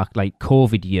the park, like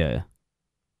COVID year.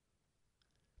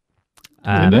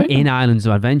 In Islands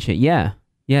of Adventure. Yeah.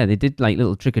 Yeah, they did like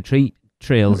little trick-or-treat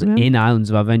trails in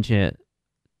Islands of Adventure.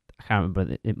 I can't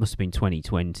remember. It must have been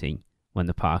 2020 when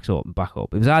the parks opened back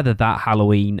up. It was either that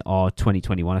Halloween or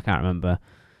 2021. I can't remember.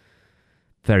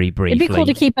 Very briefly. It'd be cool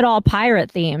to keep it all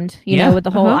pirate themed, you know, with the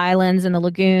whole islands and the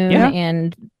lagoon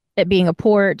and it being a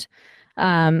port.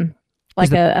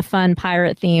 Like a fun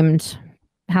pirate themed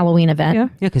Halloween event.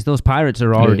 Yeah, because those pirates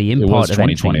are already in Port of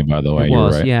Entry. 2020, by the way. It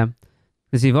was, right. yeah.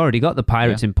 Because you've already got the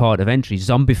pirates in Port of Entry.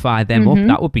 Zombify them up.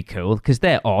 That would be cool because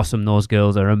they're awesome. Those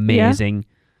girls are amazing.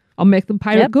 I'll make them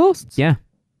pirate ghosts. Yeah.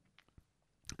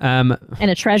 And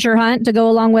a treasure hunt to go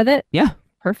along with it. Yeah.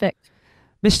 Perfect.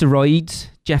 Mr. Roids,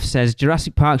 Jeff says,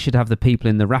 Jurassic Park should have the people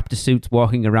in the raptor suits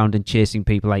walking around and chasing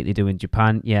people like they do in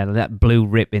Japan. Yeah, that blue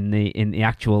rip in the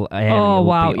actual area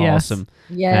would be awesome.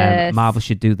 Yes. Marvel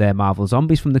should do their Marvel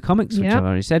Zombies from the comics, which I've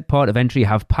already said. Port of Entry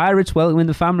have pirates welcoming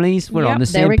the families. We're on the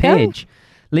same page.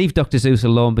 Leave Dr. Zeus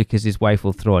alone because his wife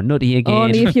will throw a nutty again.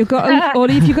 Only if you've got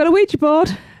a Ouija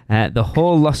board. The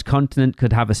whole Lost Continent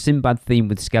could have a Sinbad theme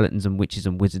with skeletons and witches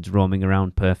and wizards roaming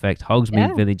around. Perfect.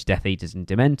 Hogsmeade Village, Death Eaters and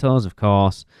Dementors, of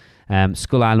course.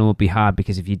 Skull Island would be hard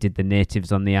because if you did the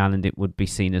natives on the island, it would be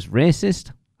seen as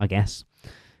racist, I guess.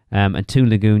 And Toon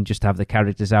Lagoon, just have the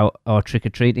characters out or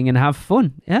trick-or-treating and have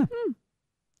fun. Yeah.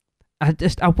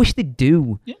 I wish they'd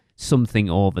do something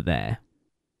over there.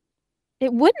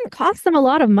 It wouldn't cost them a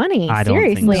lot of money,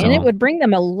 seriously, and it would bring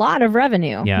them a lot of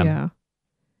revenue. Yeah.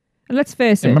 And let's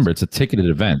face it. Remember, it's a ticketed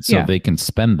event, so they can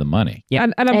spend the money. Yeah,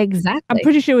 and I'm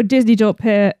pretty sure Disney don't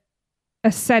pay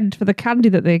a cent for the candy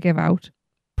that they give out.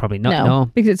 Probably not,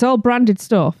 no. Because it's all branded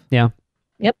stuff. Yeah.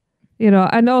 Yep.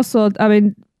 And also, I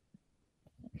mean,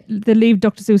 they leave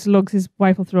Dr. Zeus alone because his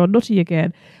wife will throw a nutty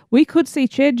again. We could see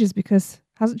changes because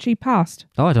hasn't she passed?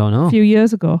 Oh, I don't know. A few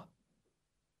years ago.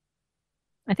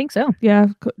 I think so. Yeah,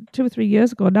 2 or 3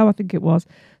 years ago now, I think it was.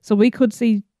 So we could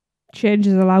see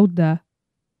changes allowed there.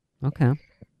 Okay.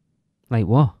 Like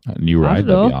what? A new ride,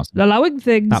 that'd be awesome. Allowing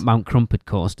things. That Mount Crumpet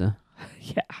coaster.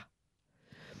 Yeah.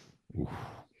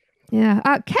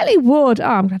 Yeah. Kelly Wood. Oh,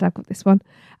 I'm glad I've got this one.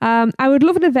 I would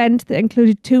love an event that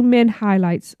included 2 main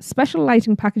highlights: special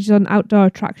lighting packages on outdoor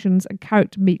attractions and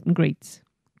character meet and greets.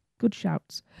 Good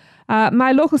shouts.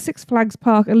 My local Six Flags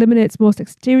park eliminates most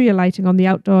exterior lighting on the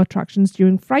outdoor attractions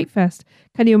during Fright Fest.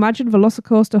 Can you imagine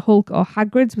Velocicoaster, Hulk or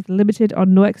Hagrid's with limited or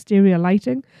no exterior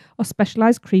lighting or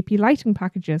specialised creepy lighting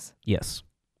packages? Yes.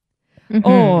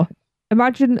 Or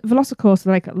imagine Velocicoaster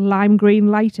like lime green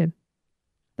lighting.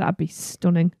 That'd be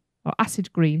stunning. Or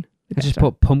acid green. I just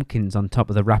put pumpkins on top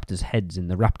of the raptors' heads in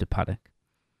the raptor paddock.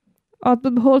 Or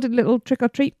them holding little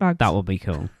trick-or-treat bags. That would be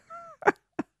cool.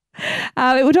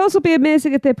 It would also be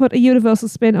amazing if they put a Universal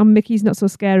spin on Mickey's Not So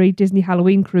Scary Disney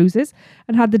Halloween cruises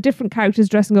and had the different characters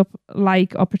dressing up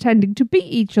like or pretending to be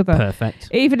each other. Perfect.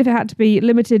 Even if it had to be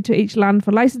limited to each land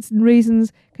for licensing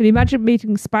reasons. Can you imagine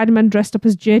meeting Spider-Man dressed up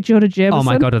as J. Jonah Jameson? Oh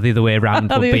my God, or the other way around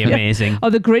would be amazing. Or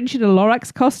the Grinch in a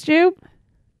Lorax costume.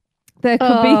 There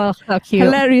could be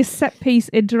hilarious set-piece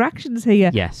interactions here.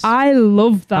 Yes. I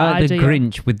love that idea. The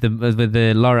Grinch with the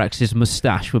Lorax's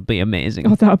moustache would be amazing.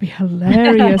 Oh, that would be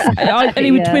hilarious. And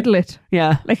he would twiddle it.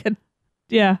 Yeah. That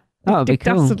would be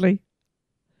cool. Dastardly.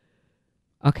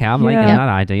 Okay, I'm liking that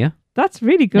idea. That's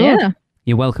really good. Yeah.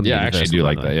 You're welcome. Yeah, I actually do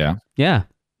like that, yeah. Yeah.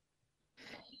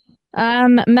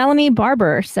 Melanie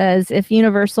Barber says, if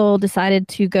Universal decided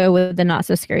to go with the Not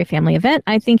So Scary Family event,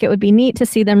 I think it would be neat to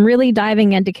see them really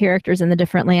diving into characters in the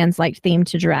different lands, like themed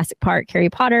to Jurassic Park, Harry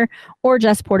Potter, or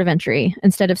just Port of Entry.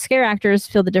 Instead of scare actors,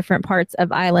 fill the different parts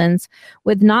of islands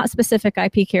with not specific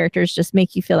IP characters, just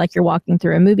make you feel like you're walking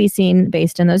through a movie scene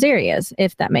based in those areas,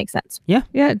 if that makes sense. Yeah,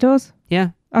 it does. Yeah.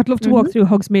 I'd love to walk through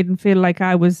Hogsmeade and feel like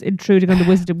I was intruding on the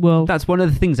Wizarding World. That's one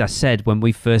of the things I said when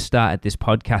we first started this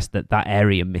podcast that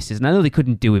area misses. And I know they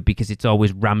couldn't do it because it's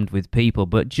always rammed with people,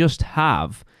 but just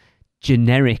have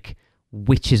generic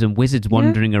witches and wizards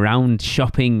wandering around,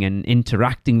 shopping and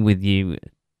interacting with you.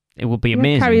 It would be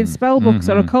amazing. Carrying spell books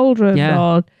or a cauldron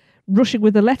or rushing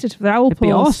with a letter to the owl post. It'd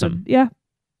be awesome. Yeah.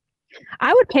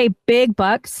 I would pay big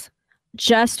bucks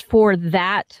just for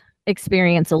that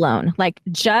experience alone. Like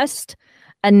just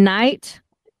a night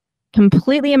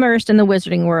completely immersed in the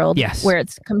Wizarding World, where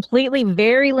it's completely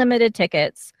very limited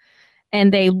tickets,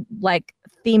 and they like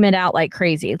theme it out like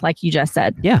crazy, like you just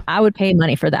said. Yeah. I would pay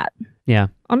money for that. Yeah.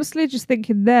 Honestly, just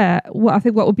thinking there, what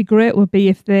would be great would be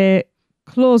if they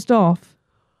closed off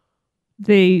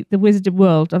the Wizarding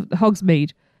World of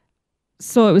Hogsmeade.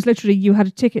 So it was literally you had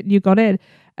a ticket and you got in.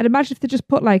 And imagine if they just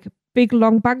put like a big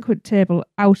long banquet table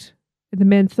out in the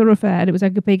main thoroughfare and it was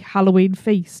like a big Halloween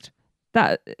feast.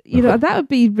 That that would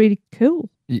be really cool.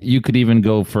 You could even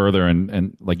go further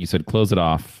and like you said, close it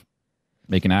off,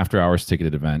 make an after-hours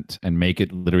ticketed event, and make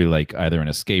it literally like either an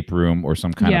escape room or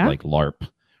some kind of like LARP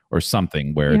or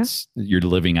something where it's you're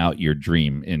living out your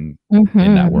dream in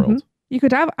that world. You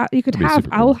could have cool.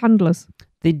 owl handlers.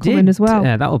 They come in did as well.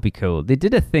 Yeah, that would be cool. They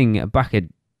did a thing back at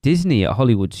Disney at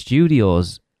Hollywood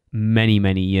Studios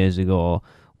many years ago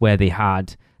where they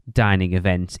had dining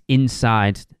events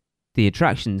inside the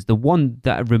attractions. The one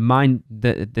that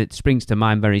that springs to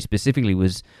mind very specifically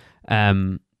was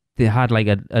they had like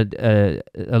a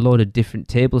load of different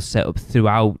tables set up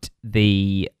throughout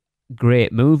the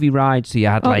Great Movie Ride. So you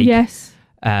had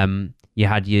you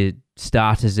had your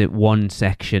starters at one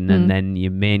section and then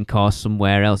your main course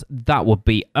somewhere else. That would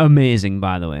be amazing,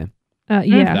 by the way.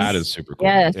 Yes. That is super cool.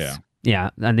 Yes.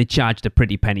 Yeah, and they charged a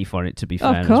pretty penny for it, to be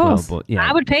fair, Of course. as well. But yeah,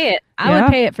 I would pay it. I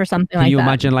would pay it for something like that. Can you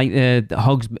imagine like the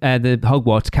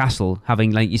Hogwarts Castle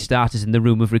having like your starters in the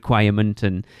Room of Requirement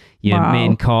and your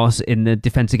main course in the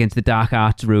Defense Against the Dark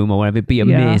Arts room or whatever? It'd be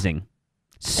amazing.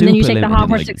 And then you take the limited,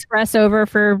 Hogwarts Express over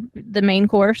for the main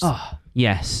course. Oh,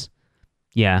 yes.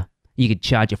 Yeah. You could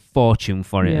charge a fortune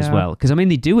for it as well. Because, I mean,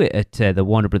 they do it at the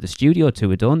Warner Brothers Studio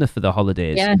tour, don't they, for the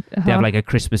holidays? Yeah. They have like a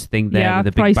Christmas thing there with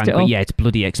a big banquet. Yeah, it's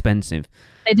bloody expensive.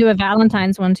 They do a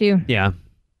Valentine's one too. Yeah.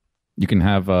 You can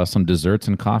have some desserts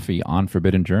and coffee on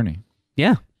Forbidden Journey.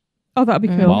 Yeah. Oh, that'd be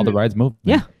cool. While the rides move.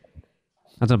 Yeah.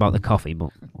 I don't know about the coffee, but...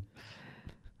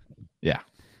 Yeah.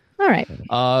 All right.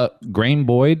 Grain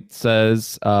Boyd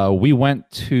says, we went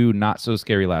to Not So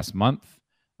Scary last month.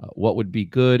 What would be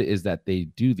good is that they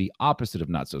do the opposite of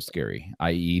Not So Scary,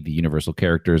 i.e. the Universal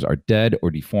characters are dead or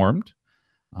deformed.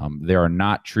 There are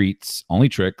not treats, only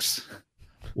tricks.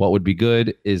 What would be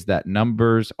good is that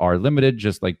numbers are limited,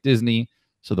 just like Disney,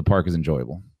 so the park is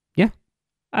enjoyable. Yeah.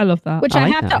 I love that. Which I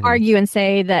have to argue and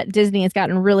say that Disney has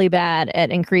gotten really bad at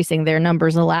increasing their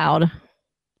numbers allowed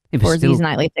for these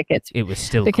nightly tickets. It was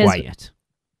still quiet.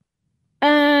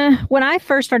 When I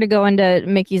first started going to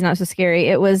Mickey's Not So Scary,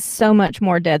 it was so much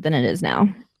more dead than it is now.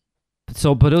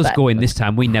 But us going this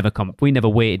time, we never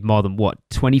waited more than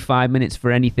 25 minutes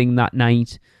for anything that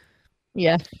night.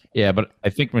 Yeah. Yeah, but I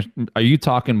think, are you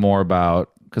talking more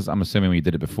about, because I'm assuming when you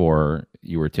did it before,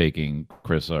 you were taking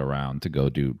Krissa around to go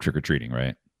do trick-or-treating,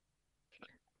 right?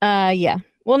 Yeah.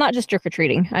 Well, not just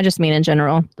trick-or-treating. I just mean in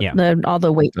general. Yeah. All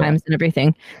the wait times and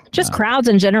everything. Just crowds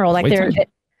in general. Like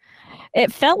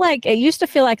it used to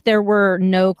feel like there were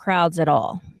no crowds at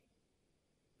all.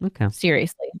 Okay.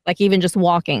 Seriously. Like even just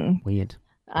walking. Weird.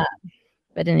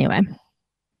 But anyway.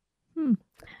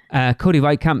 Cody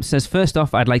Whitecamp says, first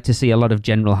off, I'd like to see a lot of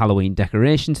general Halloween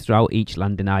decorations throughout each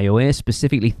land in IOA,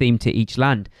 specifically themed to each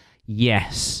land.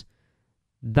 Yes.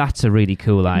 That's a really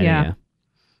cool idea.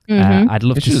 Yeah. I'd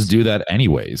love to just do that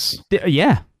anyways.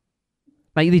 Yeah.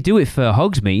 Like they do it for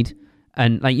Hogsmeade.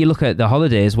 And like you look at the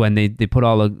holidays when they put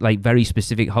all the like very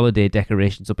specific holiday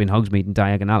decorations up in Hogsmeade and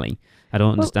Diagon Alley. I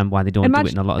don't understand why they don't do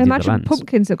it in a lot of the other lands.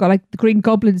 Pumpkins that got like the Green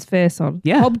Goblin's face on.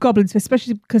 Yeah. Hobgoblin's face,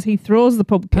 especially because he throws the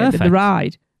pumpkin in the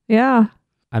ride. Yeah.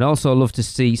 I'd also love to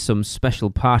see some special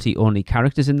party-only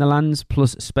characters in the lands,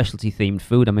 plus specialty-themed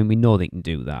food. I mean, we know they can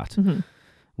do that. Mm-hmm.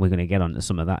 We're going to get onto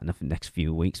some of that in the next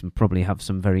few weeks and probably have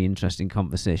some very interesting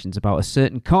conversations about a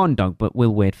certain corn dog, but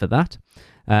we'll wait for that.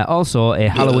 Also, a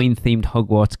Halloween-themed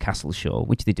Hogwarts castle show,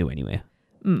 which they do anyway.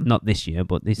 Not this year,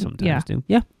 but they sometimes do.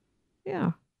 Yeah.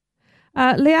 Yeah.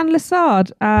 Leanne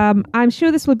Lessard, I'm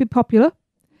sure this will be popular.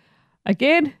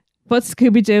 Again, but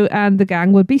Scooby-Doo and the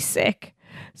gang would be sick.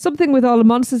 Something with all the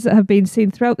monsters that have been seen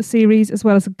throughout the series, as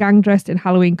well as a gang dressed in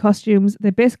Halloween costumes. They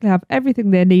basically have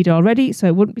everything they need already, so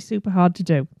it wouldn't be super hard to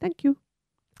do. Thank you.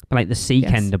 Like the Sea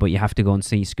Kender, but you have to go and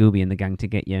see Scooby and the gang to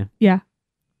get you. Yeah.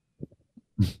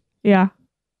 Yeah.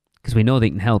 Because we know they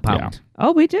can help out.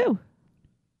 Oh, we do.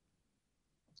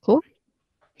 Cool.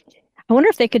 I wonder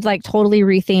if they could like totally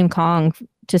retheme Kong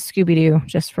to Scooby-Doo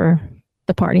just for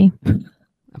the party.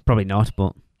 Probably not,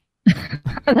 but...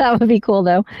 That would be cool,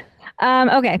 though.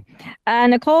 Okay.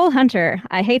 Nicole Hunter.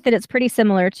 I hate that it's pretty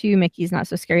similar to Mickey's Not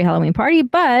So Scary Halloween Party,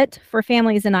 but for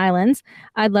families and islands,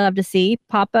 I'd love to see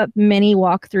pop-up mini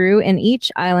walkthrough in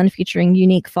each island featuring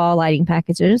unique fall lighting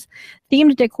packages,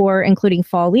 themed decor, including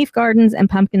fall leaf gardens and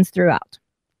pumpkins throughout.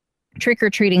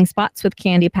 Trick-or-treating spots with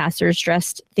candy passers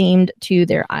dressed themed to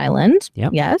their island.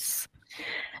 Yep. Yes.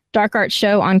 Dark Art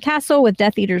Show on Castle with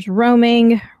Death Eaters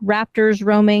roaming, Raptors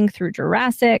roaming through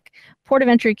Jurassic, Port of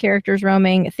Entry characters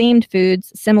roaming, themed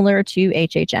foods similar to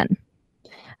HHN.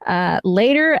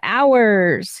 Later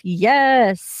hours,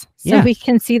 yes. So we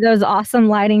can see those awesome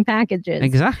lighting packages.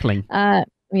 Exactly.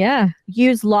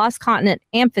 Use Lost Continent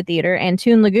Amphitheater and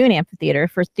Toon Lagoon Amphitheater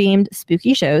for themed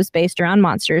spooky shows based around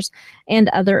monsters and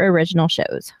other original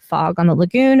shows. Fog on the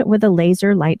Lagoon with a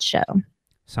laser light show.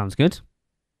 Sounds good.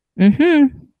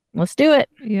 Let's do it.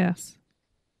 Yes.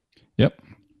 Yep.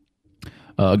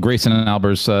 Grayson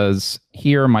Albers says,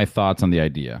 here are my thoughts on the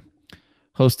idea.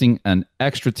 Hosting an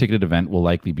extra ticketed event will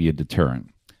likely be a deterrent.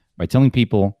 By telling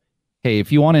people, hey,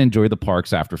 if you want to enjoy the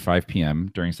parks after 5 p.m.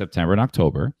 during September and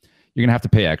October, you're going to have to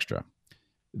pay extra.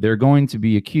 They're going to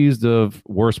be accused of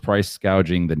worse price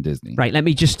gouging than Disney. Right, let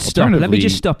me just stop. Let me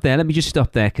just stop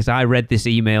there because I read this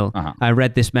email. I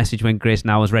read this message when Grace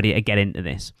and I was ready to get into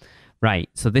this. Right,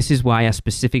 so this is why I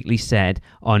specifically said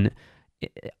on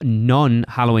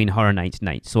non-Halloween Horror Nights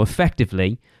night. So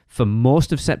effectively, for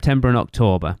most of September and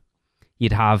October,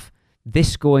 you'd have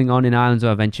this going on in Islands of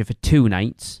Adventure for 2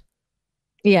 nights.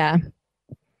 Yeah.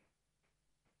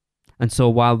 And so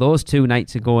while those 2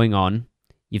 nights are going on,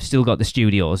 you've still got the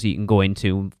studios you can go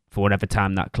into for whatever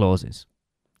time that closes.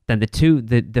 Then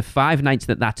the 5 nights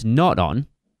that's not on,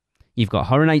 you've got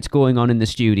Horror Nights going on in the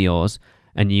studios,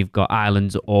 and you've got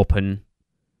Islands open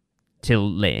till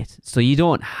late. So you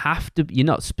don't have to, you're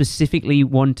not specifically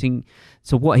wanting,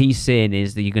 so what he's saying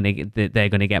is that they're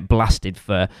going to get blasted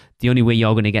for, the only way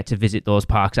you're going to get to visit those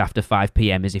parks after 5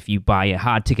 p.m. is if you buy a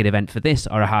hard ticket event for this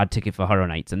or a hard ticket for Horror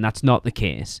Nights, and that's not the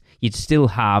case. You'd still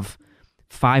have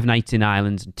 5 nights in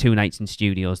Islands and 2 nights in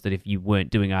studios that if you weren't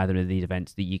doing either of these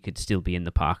events, that you could still be in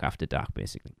the park after dark,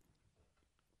 basically.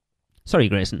 Sorry,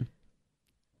 Grayson.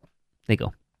 There you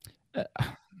go.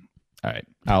 All right,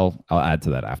 I'll add to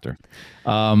that after.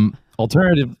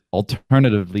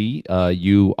 Alternatively,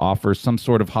 you offer some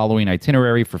sort of Halloween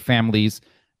itinerary for families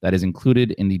that is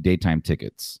included in the daytime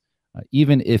tickets.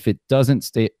 Even if it doesn't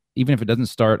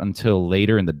start until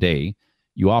later in the day,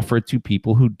 you offer it to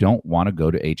people who don't want to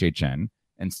go to HHN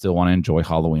and still want to enjoy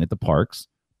Halloween at the parks,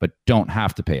 but don't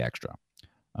have to pay extra.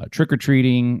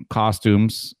 Trick-or-treating,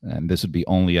 costumes, and this would be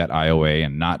only at IOA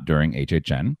and not during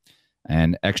HHN,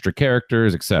 and extra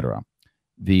characters, etc.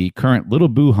 The current Little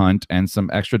Boo Hunt and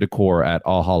some extra decor at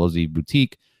All Hallows Eve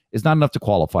Boutique is not enough to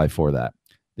qualify for that.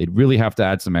 They'd really have to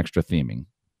add some extra theming.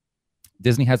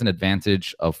 Disney has an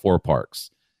advantage of 4 parks.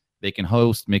 They can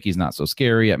host Mickey's Not So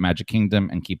Scary at Magic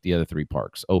Kingdom and keep the other 3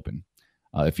 parks open.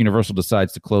 If Universal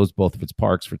decides to close both of its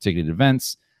parks for ticketed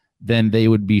events, then they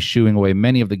would be shooing away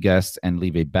many of the guests and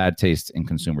leave a bad taste in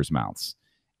consumers' mouths.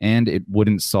 And it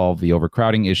wouldn't solve the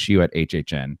overcrowding issue at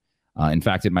HHN. In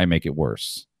fact, it might make it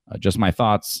worse. Just my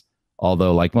thoughts,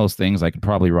 although like most things, I could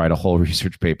probably write a whole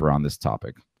research paper on this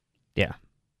topic. Yeah.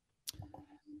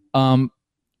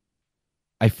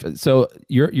 So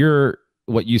you're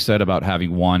what you said about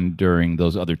having one during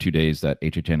those other 2 days that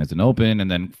HHN isn't open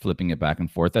and then flipping it back and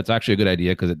forth. That's actually a good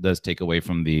idea because it does take away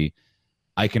from the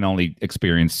I can only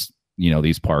experience,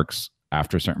 these parks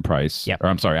after a certain price. Yep. Or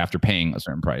I'm sorry, after paying a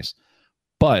certain price.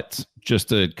 But just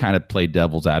to kind of play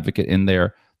devil's advocate in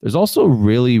there, there's also a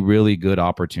really, really good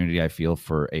opportunity, I feel,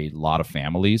 for a lot of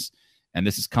families. And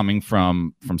this is coming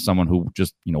from someone who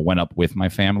just, went up with my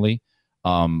family,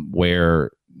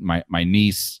 where my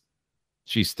niece,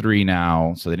 she's 3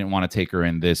 now, so they didn't want to take her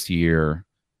in this year.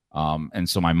 And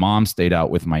so my mom stayed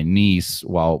out with my niece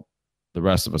while the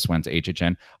rest of us went to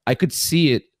HHN. I could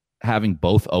see it having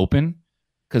both open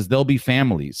because there'll be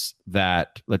families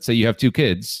that, let's say you have 2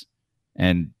 kids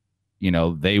and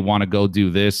they want to go do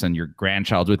this and your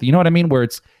grandchild's with you know what I mean? Where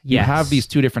it's you have these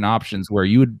 2 different options where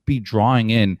you would be drawing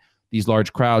in these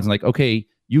large crowds and like, okay,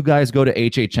 you guys go to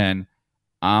HHN.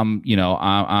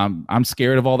 I'm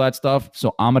scared of all that stuff,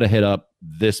 so I'm gonna hit up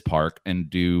this park and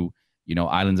do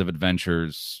Islands of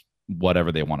Adventures,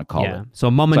 whatever they want to call it. So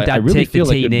mom and dad really take the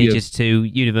teenagers to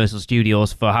Universal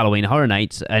Studios for Halloween Horror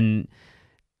Nights, and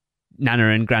Nana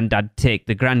and Granddad take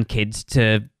the grandkids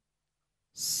to.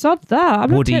 Sod that. I'm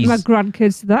not taking my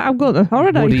grandkids to that. I'm going to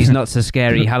Horror Nights. Woody's Not So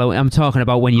Scary Halloween. I'm talking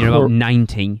about when you're about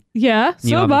 90. Yeah,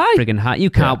 so am I. You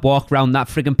can't walk around that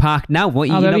friggin' park now. What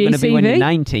you're not going to be when you're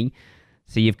 90.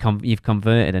 So you've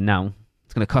converted it now.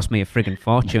 It's going to cost me a friggin'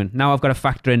 fortune. Now I've got to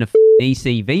factor in a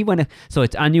ECV. So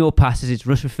it's annual passes, it's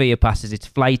Rush for Fear passes, it's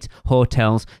flight,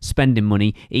 hotels, spending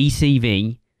money,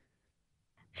 ECV.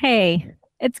 Hey,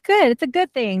 it's good. It's a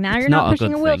good thing. Now you're not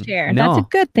pushing a wheelchair. No. That's a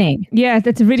good thing. Yeah,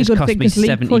 that's a really good thing because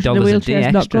pushing a wheelchair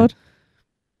is not good.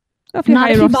 If you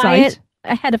hire off site.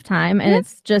 ahead of time, and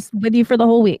it's just with you for the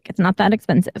whole week. It's not that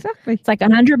expensive. Exactly. It's like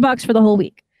 $100 for the whole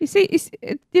week. You see,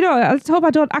 let's hope I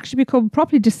don't actually become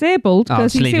properly disabled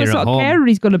because you see what sort of carer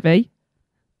he's going to be.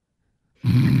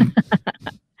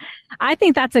 I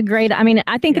think that's a great. I mean,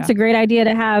 I think it's a great idea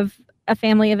to have a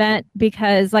family event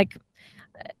because, like,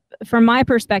 from my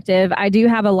perspective, I do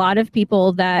have a lot of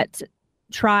people that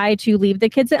try to leave the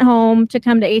kids at home to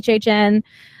come to HHN,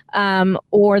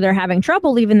 or they're having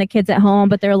trouble leaving the kids at home,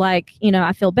 but they're like,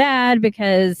 I feel bad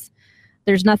because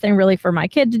there's nothing really for my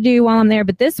kid to do while I'm there.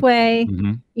 But this way,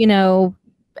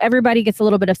 everybody gets a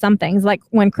little bit of something. Like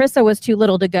when Krista was too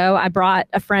little to go, I brought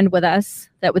a friend with us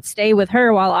that would stay with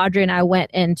her while Audrey and I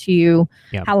went into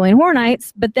Halloween Horror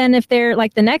Nights. But then if they're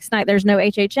like the next night, there's no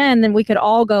HHN, then we could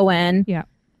all go in to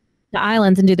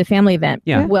Islands and do the family event.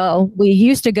 Yeah. Well, we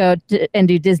used to go and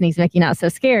do Disney's Mickey Not So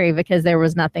Scary because there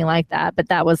was nothing like that. But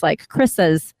that was like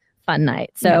Krista's fun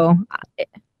night. So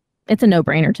it's a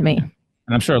no-brainer to me.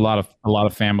 And I'm sure a lot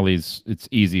of families, it's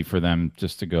easy for them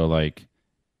just to go like,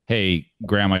 hey,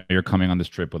 grandma, you're coming on this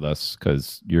trip with us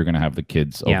because you're going to have the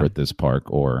kids over at this park,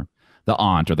 or the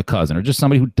aunt or the cousin, or just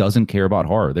somebody who doesn't care about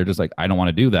horror. They're just like, I don't want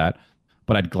to do that,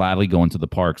 but I'd gladly go into the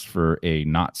parks for a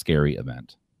not scary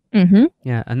event. Mm-hmm.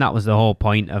 Yeah, and that was the whole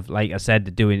point of, like I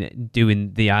said,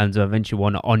 doing the Islands of Adventure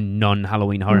one on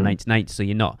non-Halloween Horror Nights nights. So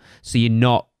you're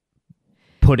not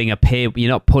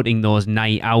putting those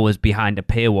night hours behind a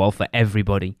paywall for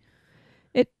everybody.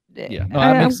 That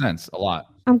makes sense a lot.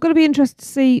 I'm going to be interested to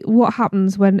see what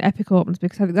happens when Epic opens,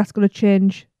 because I think that's going to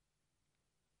change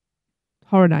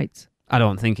Horror Nights. I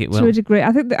don't think it will. To a degree,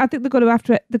 I think they're going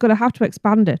to have to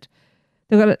expand it.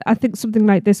 I think something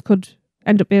like this could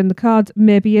end up being the cards,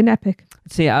 maybe in Epic.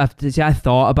 I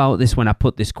thought about this when I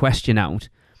put this question out,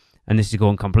 and this is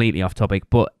going completely off topic,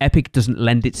 but Epic doesn't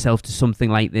lend itself to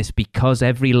something like this because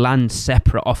every land's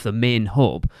separate off the main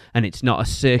hub, and it's not a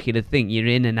circular thing. You're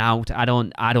in and out.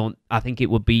 I think it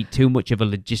would be too much of a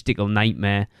logistical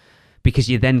nightmare because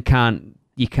you then can't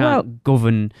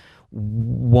govern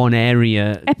one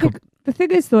area. Epic. The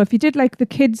thing is, though, if you did like the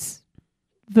kids'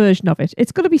 version of it,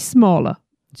 it's going to be smaller.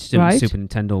 Super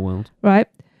Nintendo World. Right.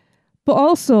 But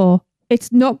also,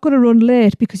 it's not going to run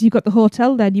late because you've got the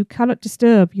hotel there. You cannot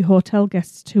disturb your hotel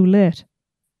guests too late.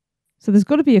 So there's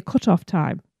got to be a cut-off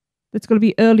time that's going to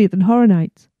be earlier than Horror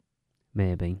Nights.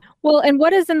 Maybe. Well, and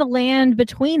what is in the land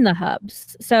between the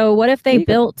hubs? So what if they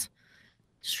built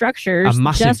structures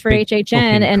just for HHN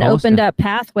and opened up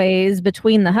pathways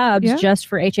between the hubs just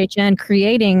for HHN,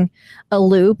 creating a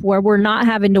loop where we're not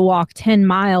having to walk 10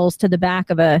 miles to the back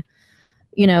of a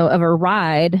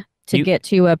ride to get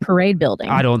to a parade building.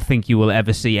 I don't think you will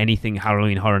ever see anything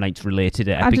Halloween Horror Nights related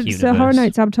at Epic Universe. So Horror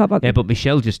Nights, I'm talking about. Yeah, but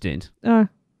Michelle just did.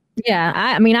 Yeah,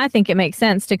 I think it makes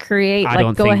sense to create,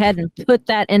 go ahead and put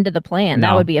that into the plan. No,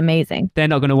 that would be amazing. They're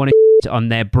not going to want to on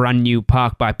their brand new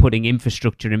park by putting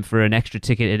infrastructure in for an extra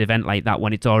ticketed event like that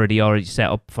when it's already set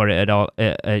up for it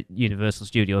at Universal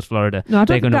Studios Florida. No,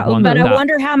 they're going to want that. But I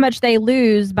wonder how much they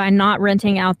lose by not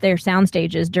renting out their sound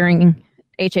stages during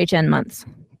HHN months.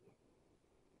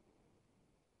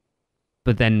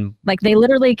 But then, like, they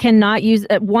literally cannot use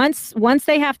it once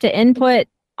they have to input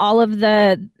all of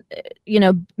the,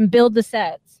 build the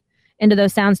sets into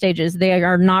those sound stages. They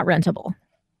are not rentable.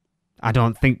 I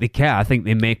don't think they care. I think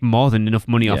they make more than enough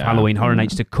money off Halloween Horror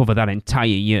Nights to cover that entire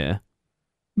year.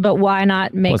 But why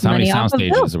not make Plus, money how many off sound of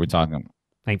stages those? are we talking?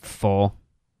 Like 4,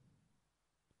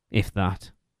 if that.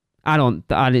 It's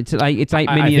like Minion.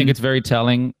 I think it's very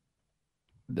telling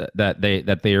that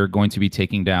they are going to be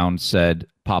taking down said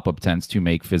pop-up tents to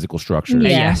make physical structures.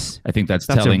 Yes, I think that's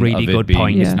telling a really good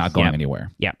point. It's not going anywhere.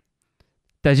 Yeah.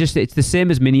 It's the same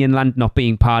as Minion Land not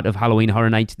being part of Halloween Horror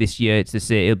Nights this year.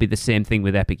 It'll be the same thing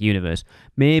with Epic Universe.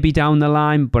 Maybe down the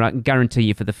line, but I can guarantee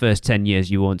you for the first 10 years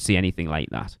you won't see anything like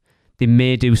that. They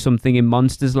may do something in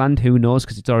Monsters Land, who knows,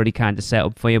 because it's already kind of set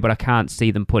up for you, but I can't see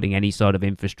them putting any sort of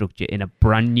infrastructure in a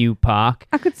brand new park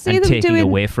and taking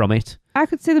away from it. I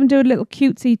could see them doing little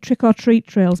cutesy trick-or-treat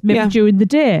trails, maybe during the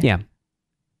day. Yeah.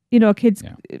 Kids,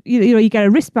 you get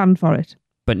a wristband for it.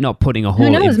 But not putting a whole.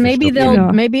 Who knows? Maybe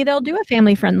they'll do a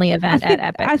family-friendly event at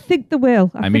Epic. I think they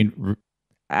will.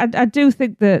 I do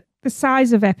think that the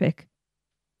size of Epic.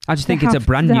 I just think it's a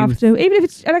brand new. Even if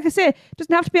it's, like I say, it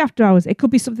doesn't have to be after hours. It could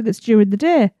be something that's during the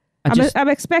day. I'm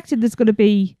expecting there's going to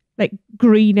be like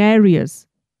green areas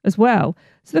as well,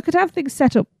 so they could have things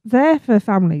set up there for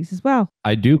families as well.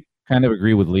 I do kind of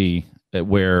agree with Lee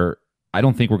where I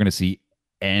don't think we're going to see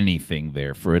anything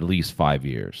there for at least 5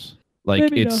 years.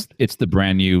 Like it's the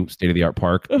brand new state-of-the-art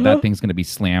park. That thing's going to be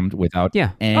slammed without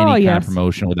any kind of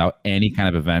promotion, without any kind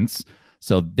of events.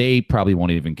 So they probably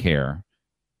won't even care.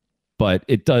 But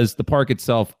it does. The park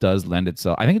itself does lend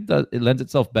itself. I think it lends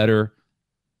itself better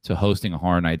to hosting a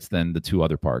Horror Nights than the two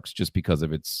other parks, just because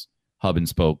of its hub and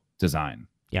spoke design.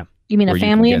 Yeah. You mean a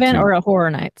family event or a Horror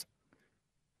Nights?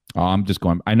 I'm just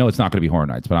going. I know it's not going to be Horror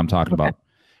Nights, but I'm talking about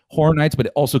Horror Nights. But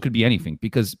it also could be anything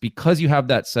because you have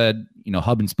that said,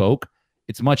 hub and spoke.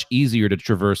 It's much easier to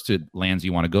traverse to lands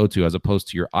you want to go to as opposed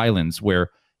to your islands where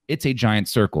it's a giant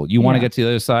circle. You want to get to the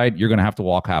other side, you're going to have to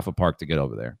walk half a park to get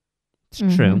over there.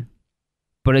 It's true.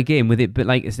 But again,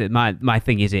 like I said, my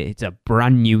thing is it's a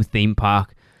brand new theme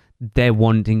park. They're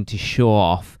wanting to show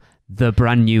off the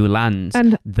brand new lands,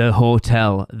 and the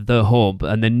hotel, the hub,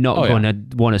 and they're not going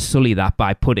to want to sully that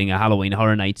by putting a Halloween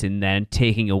Horror Nights in there and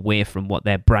taking away from what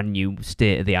their brand new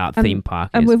state-of-the-art theme park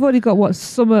is. And we've already got,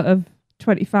 summer of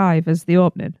 25 as the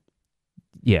opening.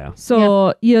 Yeah.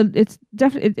 So it's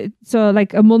definitely so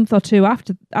like a month or two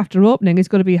after opening is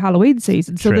going to be Halloween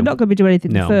season. So they're not going to be doing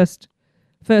anything the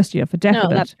first year for definite.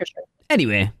 No, that's for sure.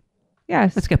 Anyway,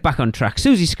 yes. Let's get back on track.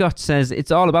 Susie Scott says it's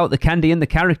all about the candy and the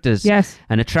characters. Yes.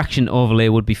 An attraction overlay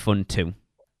would be fun too.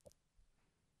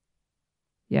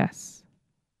 Yes.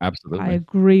 Absolutely. I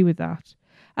agree with that.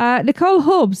 Nicole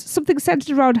Hubbs, something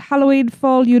centered around Halloween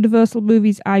fall Universal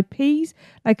Movies IPs,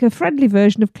 like a friendly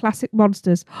version of Classic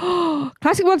Monsters.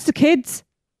 Classic Monster Kids!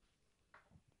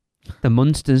 The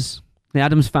Munsters, the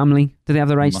Addams Family, do they have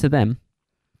the rights to them?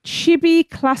 Chibi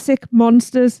Classic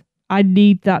Monsters. I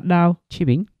need that now.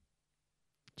 Chibi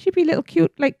little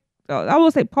cute, like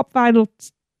almost like pop vinyl,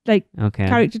 like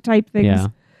character type things. Yeah.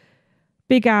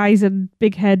 Big eyes and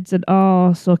big heads and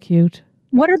so cute.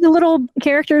 What are the little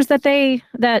characters that they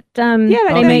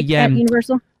make at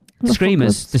Universal?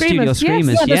 Screamers, the studio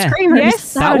Screamers. Yeah, the Screamers.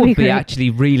 Yes, that would be actually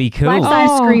really cool.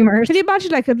 Life-size Screamers. Can you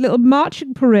imagine like a little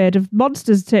marching parade of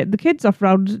monsters taking the kids off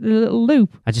around a little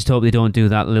loop? I just hope they don't do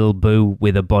that little boo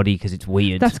with a body because it's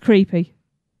weird. That's creepy.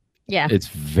 Yeah. It's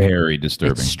very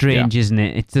disturbing. It's strange, isn't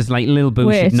it? It's just like Little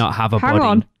Boo should not have a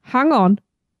body. Hang on.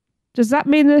 Does that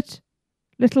mean that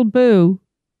Little Boo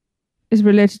is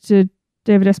related to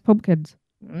David S. Pumpkins?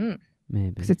 Maybe.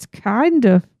 Because it's kind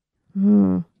of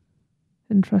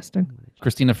interesting.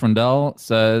 Christina Frundell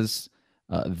says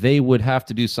they would have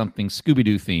to do something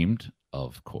Scooby-Doo themed,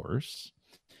 of course.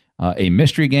 A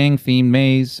mystery gang themed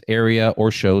maze, area,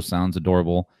 or show sounds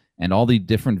adorable, and all the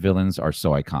different villains are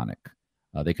so iconic.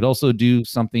 They could also do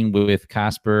something with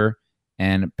Casper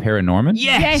and Paranorman.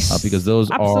 Yes! Because those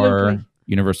are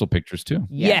Universal Pictures too.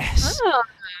 Yes.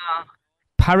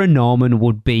 Paranorman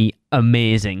would be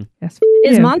amazing. Yes.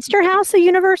 Is Monster House a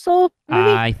Universal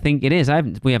movie? I think it is.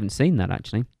 We haven't seen that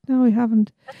actually. No, we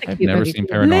haven't. I've never seen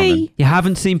Paranorman. You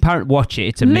haven't seen Watch it.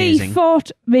 It's amazing. Lee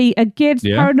fought me against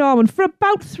Paranorman for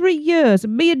about 3 years.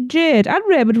 And me and Jade and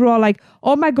Raymond were all like,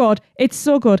 oh my God, it's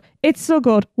so good. It's so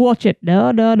good. Watch it.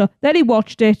 No. Then he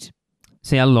watched it.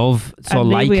 See, I love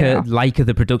Leica,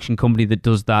 the production company that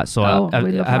does that. So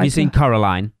have you seen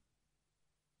Coraline?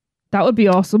 That would be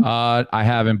awesome. I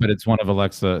haven't, but it's one of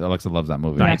Alexa. Alexa loves that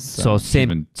movie. Right. So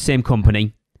same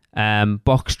company.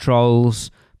 Box Trolls,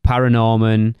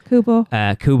 Paranorman, Kubo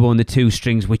and the Two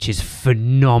Strings, which is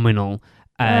phenomenal.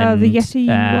 And, the Yeti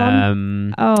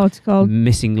one. Oh, it's called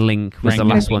Missing Link was the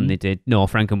last one they did. No,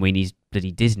 Frankenweenie's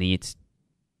bloody Disney. It's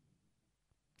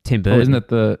Tim Burton. Oh, isn't it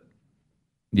the?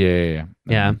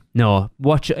 Yeah. No,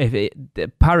 watch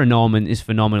Paranorman is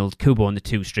phenomenal. Kubo and the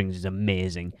Two Strings is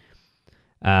amazing.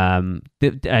 And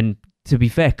to be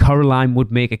fair, Coraline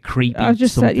would make a creepy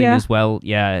something as well.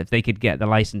 Yeah, if they could get the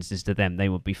licenses to them, they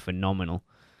would be phenomenal.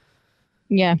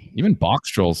 Yeah. Even Box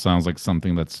Trolls sounds like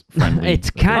something that's friendly.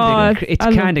 It's kind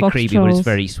of creepy, but it's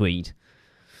very sweet.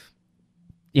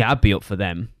 Yeah, I'd be up for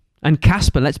them. And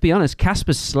Casper, let's be honest,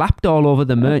 Casper's slapped all over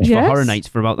the merch for Horror Nights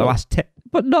for about the last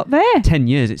but not there 10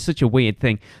 years. It's such a weird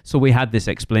thing. So we had this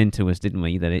explained to us, didn't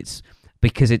we? That it's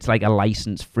because it's like a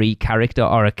license-free character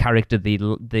or a character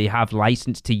they have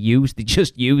license to use. They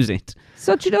just use it.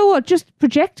 So do you know what? Just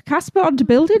project Casper onto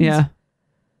buildings. Yeah.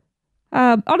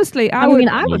 Honestly, I would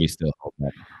argue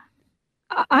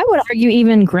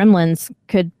even Gremlins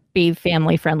could be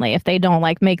family friendly if they don't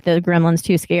make the Gremlins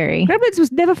too scary. Gremlins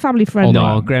was never family friendly.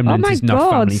 No, Gremlins is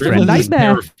not family friendly. Gremlins is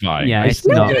terrifying. Yeah, I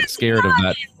still get scared of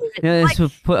that. Yeah,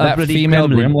 that female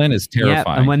gremlin is terrifying.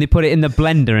 Yeah, and when they put it in the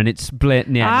blender and it's split,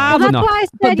 that's why I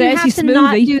said you have to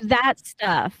not do that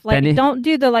stuff. Don't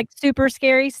do the super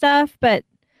scary stuff, but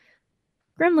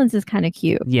Gremlins is kind of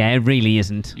cute. Yeah, it really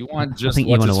isn't. You want just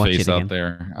what's his face out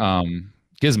there?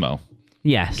 Gizmo.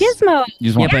 Yes. Gizmo.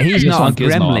 But he's not a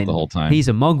gremlin the whole time. He's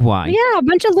a mogwai. Yeah, a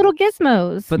bunch of little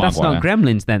gizmos. But that's not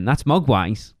gremlins then. That's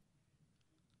mogwais.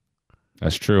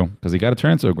 That's true, because he got to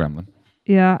turn into a gremlin.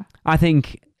 Yeah. I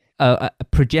think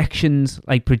projections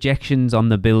on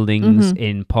the buildings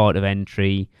in port of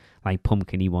entry, like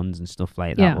pumpkin-y ones and stuff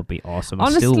like that would be awesome.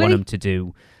 Honestly, I still want them to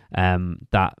do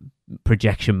that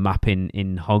projection mapping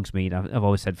in Hogsmeade. I've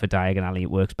always said for Diagon Alley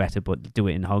it works better, but do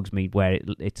it in Hogsmeade where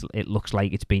it looks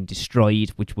like it's been destroyed,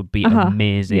 which would be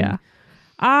amazing. Yeah.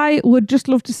 I would just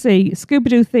love to see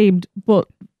Scooby-Doo themed, but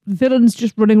villains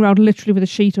just running around literally with a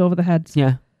sheet over their heads.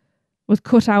 Yeah. With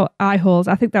cut out eye holes.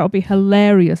 I think that would be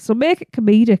hilarious. So make it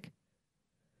comedic.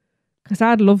 Because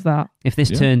I'd love that. If this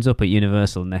turns up at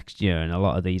Universal next year and a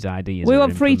lot of these ideas we are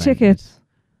want free implemented, tickets.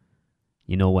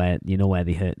 You know where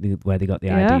they got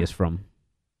the ideas from.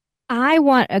 I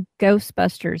want a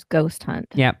Ghostbusters ghost hunt.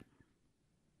 Yep.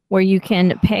 Where you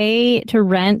can pay to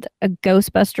rent a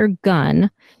Ghostbuster gun,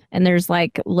 and there's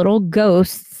like little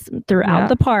ghosts throughout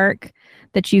the park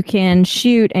that you can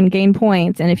shoot and gain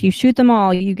points. And if you shoot them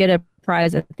all, you get a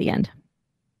prize at the end.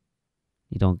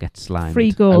 You don't get slimed.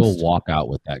 Free ghost. I will walk out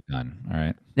with that gun. All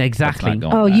right. Exactly.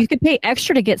 Oh, you could pay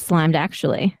extra to get slimed,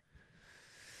 actually.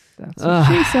 That's what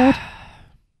she said.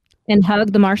 And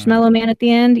hug the marshmallow man at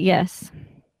the end? Yes.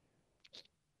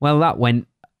 Well, that went...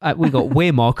 we got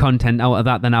way more content out of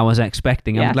that than I was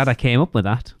expecting. I'm glad I came up with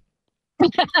that.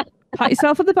 Pat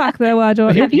yourself on the back there, why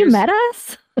don't you? Have you met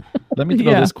us? Let me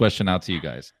throw this question out to you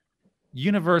guys.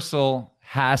 Universal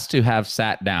has to have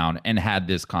sat down and had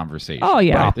this conversation. Oh,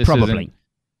 yeah. Right? This Probably.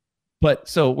 But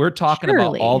so we're talking about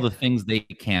Surely. all the things they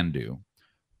can do.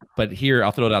 But here,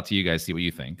 I'll throw it out to you guys, see what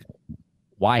you think.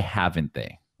 Why haven't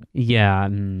they? Yeah.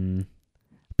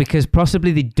 Because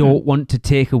possibly they don't want to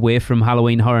take away from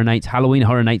Halloween Horror Nights. Halloween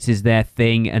Horror Nights is their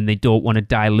thing, and they don't want to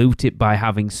dilute it by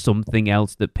having something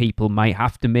else that people might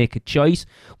have to make a choice.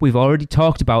 We've already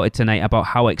talked about it tonight, about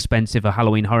how expensive a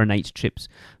Halloween Horror Nights trips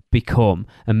become,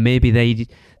 and maybe they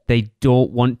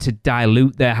don't want to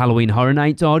dilute their Halloween Horror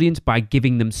Nights audience by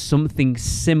giving them something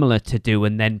similar to do,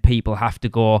 and then people have to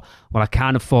go, well, I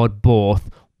can't afford both.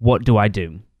 What do I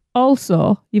do?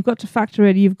 Also, you've got to factor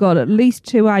in, you've got at least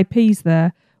 2 IPs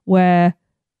there where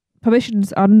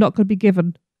permissions are not going to be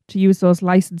given to use those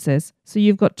licenses. So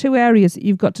you've got 2 areas that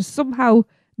you've got to somehow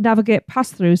navigate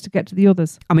pass-throughs to get to the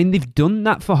others. I mean, they've done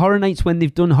that for Horror Nights when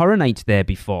they've done Horror Nights there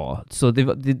before. So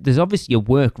there's obviously a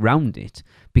work around it.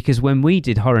 Because when we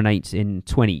did Horror Nights in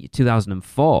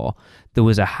 2004, there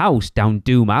was a house down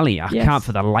Doom Alley. I can't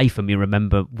for the life of me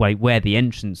remember where the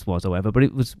entrance was, however,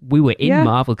 but we were in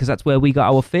Marvel because that's where we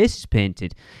got our faces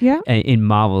painted in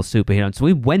Marvel superhero. And so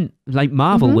we went,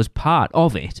 Marvel was part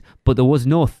of it, but there was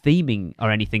no theming or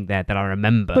anything there that I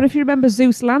remember. But if you remember,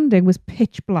 Zeus Landing was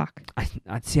pitch black. I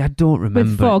don't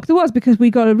remember. With fog. There was, because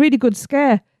we got a really good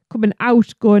scare coming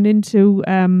out, going into...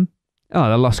 the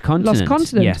Lost Continent. Lost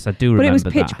Continent. Yes, I do remember that.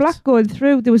 But it was pitch black going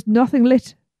through. There was nothing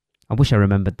lit. I wish I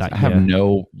remembered that. I have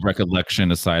no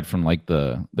recollection aside from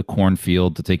the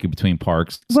cornfield to take you between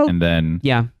parks. And then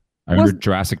I remember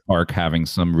Jurassic Park having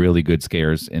some really good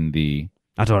scares in the...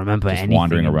 I don't remember anything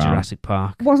wandering in around. Jurassic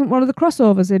Park. Wasn't one of the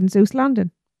crossovers in Zeus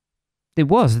Landing? It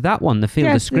was, that one, the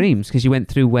Field of Screams, because you went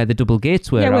through where the double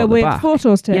gates were where the back.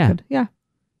 photos taken. Yeah.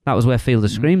 That was where Field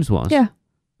of Screams was. Yeah.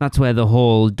 That's where the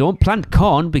whole, don't plant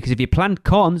corn, because if you plant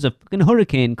corn, there's a fucking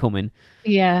hurricane coming.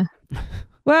 Yeah.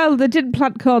 Well, they didn't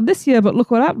plant corn this year, but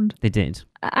look what happened. They did.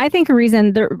 I think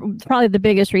probably the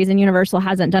biggest reason Universal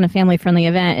hasn't done a family-friendly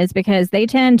event is because they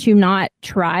tend to not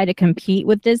try to compete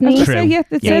with Disney. They say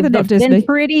they're not Disney. Been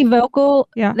pretty vocal.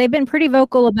 Yeah. They've been pretty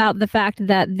vocal about the fact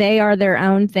that they are their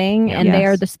own thing and they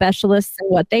are the specialists in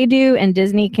what they do, and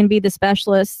Disney can be the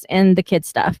specialists in the kid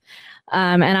stuff.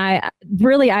 And I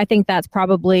think that's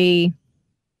probably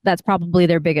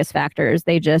their biggest factors.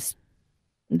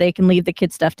 They can leave the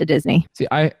kid stuff to Disney. See,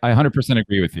 I 100%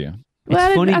 agree with you.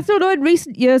 Well, funny. I don't know, in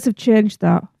recent years have changed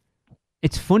that.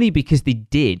 It's funny because they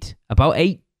did. About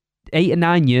 8 or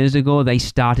 9 years ago, they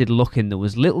started looking. There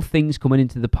was little things coming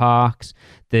into the parks,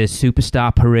 the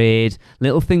Superstar Parade,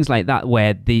 little things like that,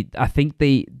 where I think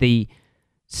they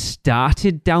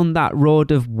started down that road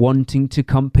of wanting to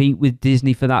compete with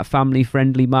Disney for that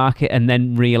family-friendly market, and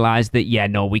then realised that,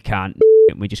 we can't.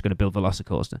 We're just going to build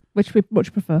Velocicoaster, which we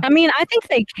much prefer. I mean, I think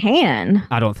they can.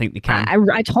 I don't think they can.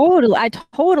 I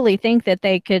totally think that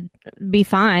they could be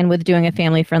fine with doing a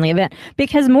family-friendly event,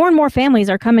 because more and more families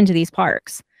are coming to these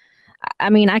parks. I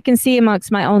mean, I can see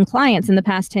amongst my own clients in the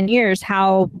past 10 years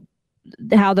how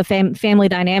the family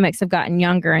dynamics have gotten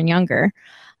younger and younger.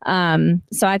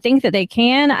 So I think that they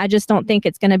can. I just don't think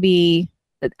it's going to be.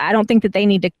 I don't think that they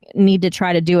need to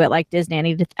try to do it like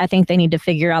Disney. I think they need to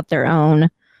figure out their own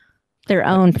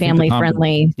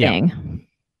family-friendly thing.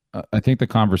 I think the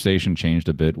conversation changed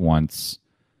a bit once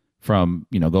from,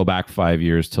 go back 5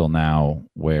 years till now,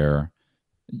 where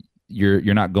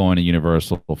you're not going to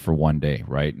Universal for one day,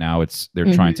 right? Now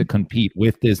they're trying to compete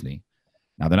with Disney.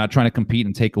 Now they're not trying to compete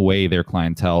and take away their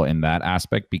clientele in that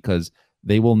aspect, because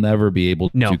they will never be able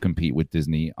to compete with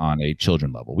Disney on a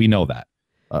children level. We know that.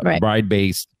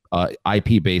 Ride-based,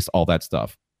 IP-based, all that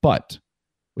stuff. But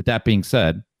with that being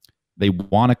said, they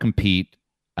want to compete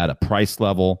at a price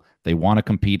level. They want to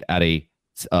compete at a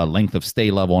length of stay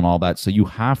level and all that. So you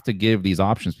have to give these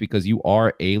options, because you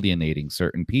are alienating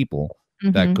certain people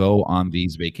that go on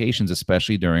these vacations,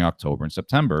 especially during October and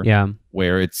September,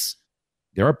 where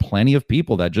there are plenty of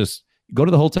people that just go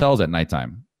to the hotels at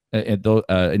nighttime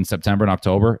in September and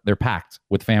October. They're packed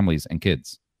with families and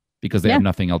kids because they have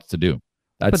nothing else to do.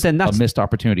 That's a missed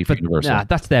opportunity for Universal. Nah,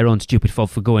 that's their own stupid fault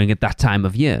for going at that time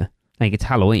of year. Like, it's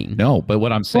Halloween. No, but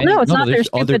what I'm saying... Well, no, it's not their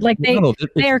stupid. Like,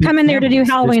 they're coming there to do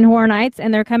Halloween Horror Nights,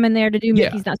 and they're coming there to do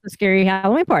Mickey's Not So Scary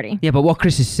Halloween Party. Yeah, but what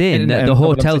Chris is saying, that the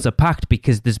hotels are packed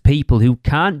because there's people who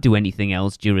can't do anything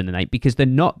else during the night because they're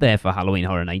not there for Halloween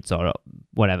Horror Nights or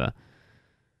whatever.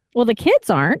 Well, the kids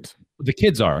aren't. The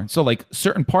kids are. So, like,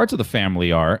 certain parts of the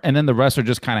family are, and then the rest are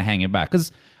just kind of hanging back.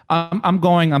 Because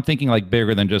I'm thinking like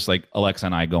bigger than just like Alexa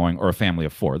and I going, or a family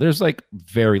of 4. There's like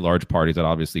very large parties that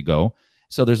obviously go.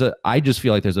 So I just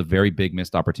feel like there's a very big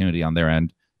missed opportunity on their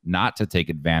end not to take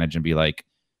advantage and be like,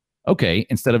 okay,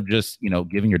 instead of just,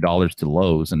 giving your dollars to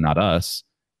Lowe's and not us,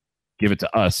 give it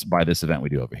to us by this event we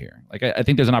do over here. Like, I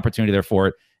think there's an opportunity there for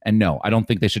it. And no, I don't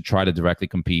think they should try to directly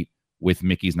compete with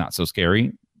Mickey's Not So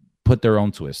Scary. Put their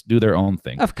own twist, do their own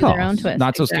thing. Of course. Their own twist,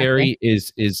 Not So Scary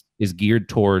is geared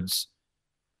towards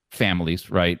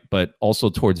families, right? But also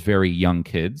towards very young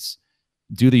kids.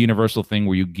 Do the Universal thing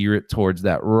where you gear it towards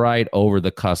that right over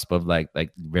the cusp of like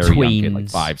very Tweens. young kid, like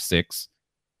 5, 6.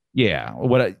 Yeah.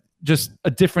 Just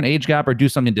a different age gap, or do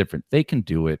something different. They can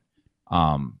do it.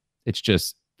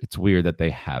 It's weird that they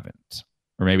haven't.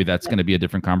 Or maybe that's going to be a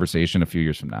different conversation a few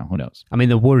years from now. Who knows? I mean,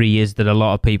 the worry is that a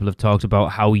lot of people have talked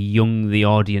about how young the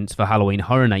audience for Halloween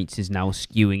Horror Nights is now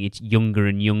skewing. It's younger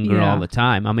and younger all the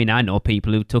time. I mean, I know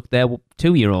people who took their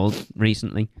 2-year-old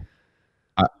recently.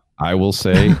 I will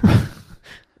say,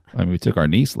 we took our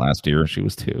niece last year. She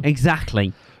was 2.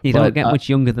 Exactly. You don't get much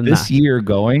younger than this that.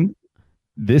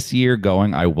 This year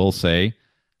going, I will say,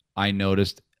 I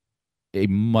noticed a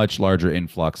much larger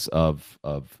influx of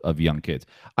young kids.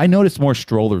 I noticed more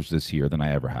strollers this year than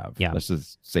I ever have. Yeah. Let's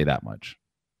just say that much.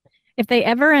 If they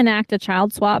ever enact a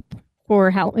child swap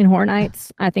for Halloween Horror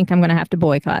Nights, I think I'm going to have to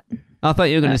boycott. I thought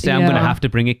you were going to say, I'm going to have to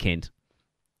bring a kid.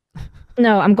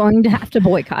 No, I'm going to have to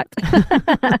boycott.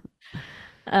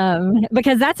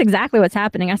 Because that's exactly what's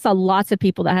happening. I saw lots of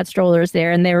people that had strollers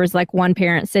there, and there was like one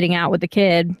parent sitting out with the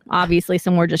kid, obviously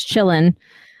somewhere just chilling,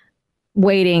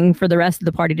 waiting for the rest of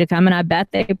the party to come. And I bet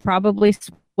they probably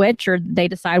switch, or they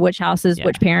decide which houses,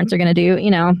 which parents are going to do.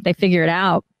 They figure it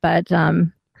out. But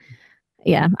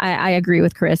I agree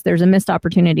with Chris. There's a missed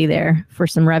opportunity there for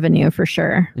some revenue for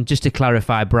sure. And just to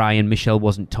clarify, Brian, Michelle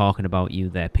wasn't talking about you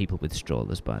there, people with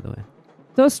strollers, by the way.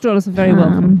 Those strollers are very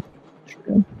welcome.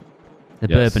 True. The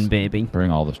bourbon baby.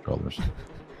 Bring all the strollers.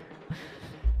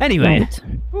 Anyway. Right.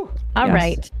 All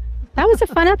right. That was a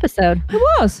fun episode. It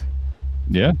was.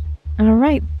 Yeah. All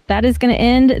right. That is going to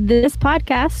end this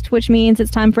podcast, which means it's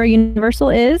time for a Universal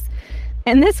Is.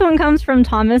 And this one comes from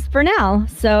Thomas Burnell.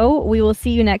 So we will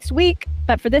see you next week.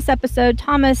 But for this episode,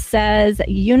 Thomas says,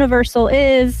 Universal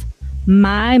is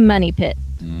my money pit.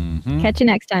 Mm-hmm. Catch you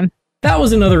next time. That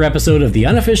was another episode of the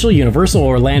Unofficial Universal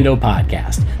Orlando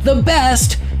Podcast, the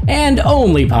best and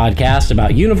only podcast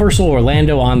about Universal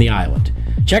Orlando on the island.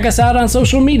 Check us out on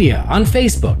social media on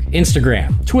Facebook,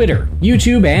 Instagram, Twitter,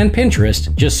 YouTube, and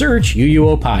Pinterest. Just search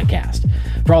UUO Podcast.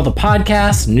 For all the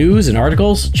podcasts, news, and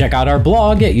articles, check out our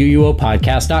blog at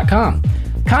UUOpodcast.com.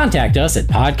 Contact us at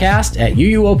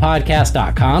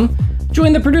podcast@UUOpodcast.com.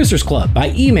 Join the Producers Club by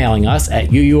emailing us at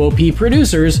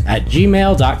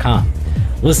UUOPproducers@gmail.com.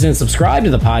 Listen and subscribe to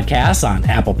the podcast on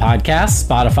Apple Podcasts,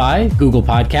 Spotify, Google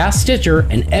Podcasts, Stitcher,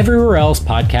 and everywhere else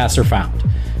podcasts are found.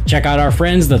 Check out our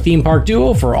friends, the Theme Park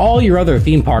Duo, for all your other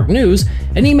theme park news,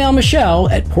 and email Michelle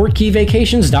at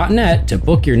PortKeyVacations.net to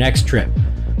book your next trip.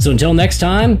 So until next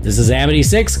time, this is Amity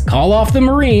 6, Call Off the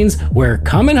Marines, we're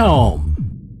coming home.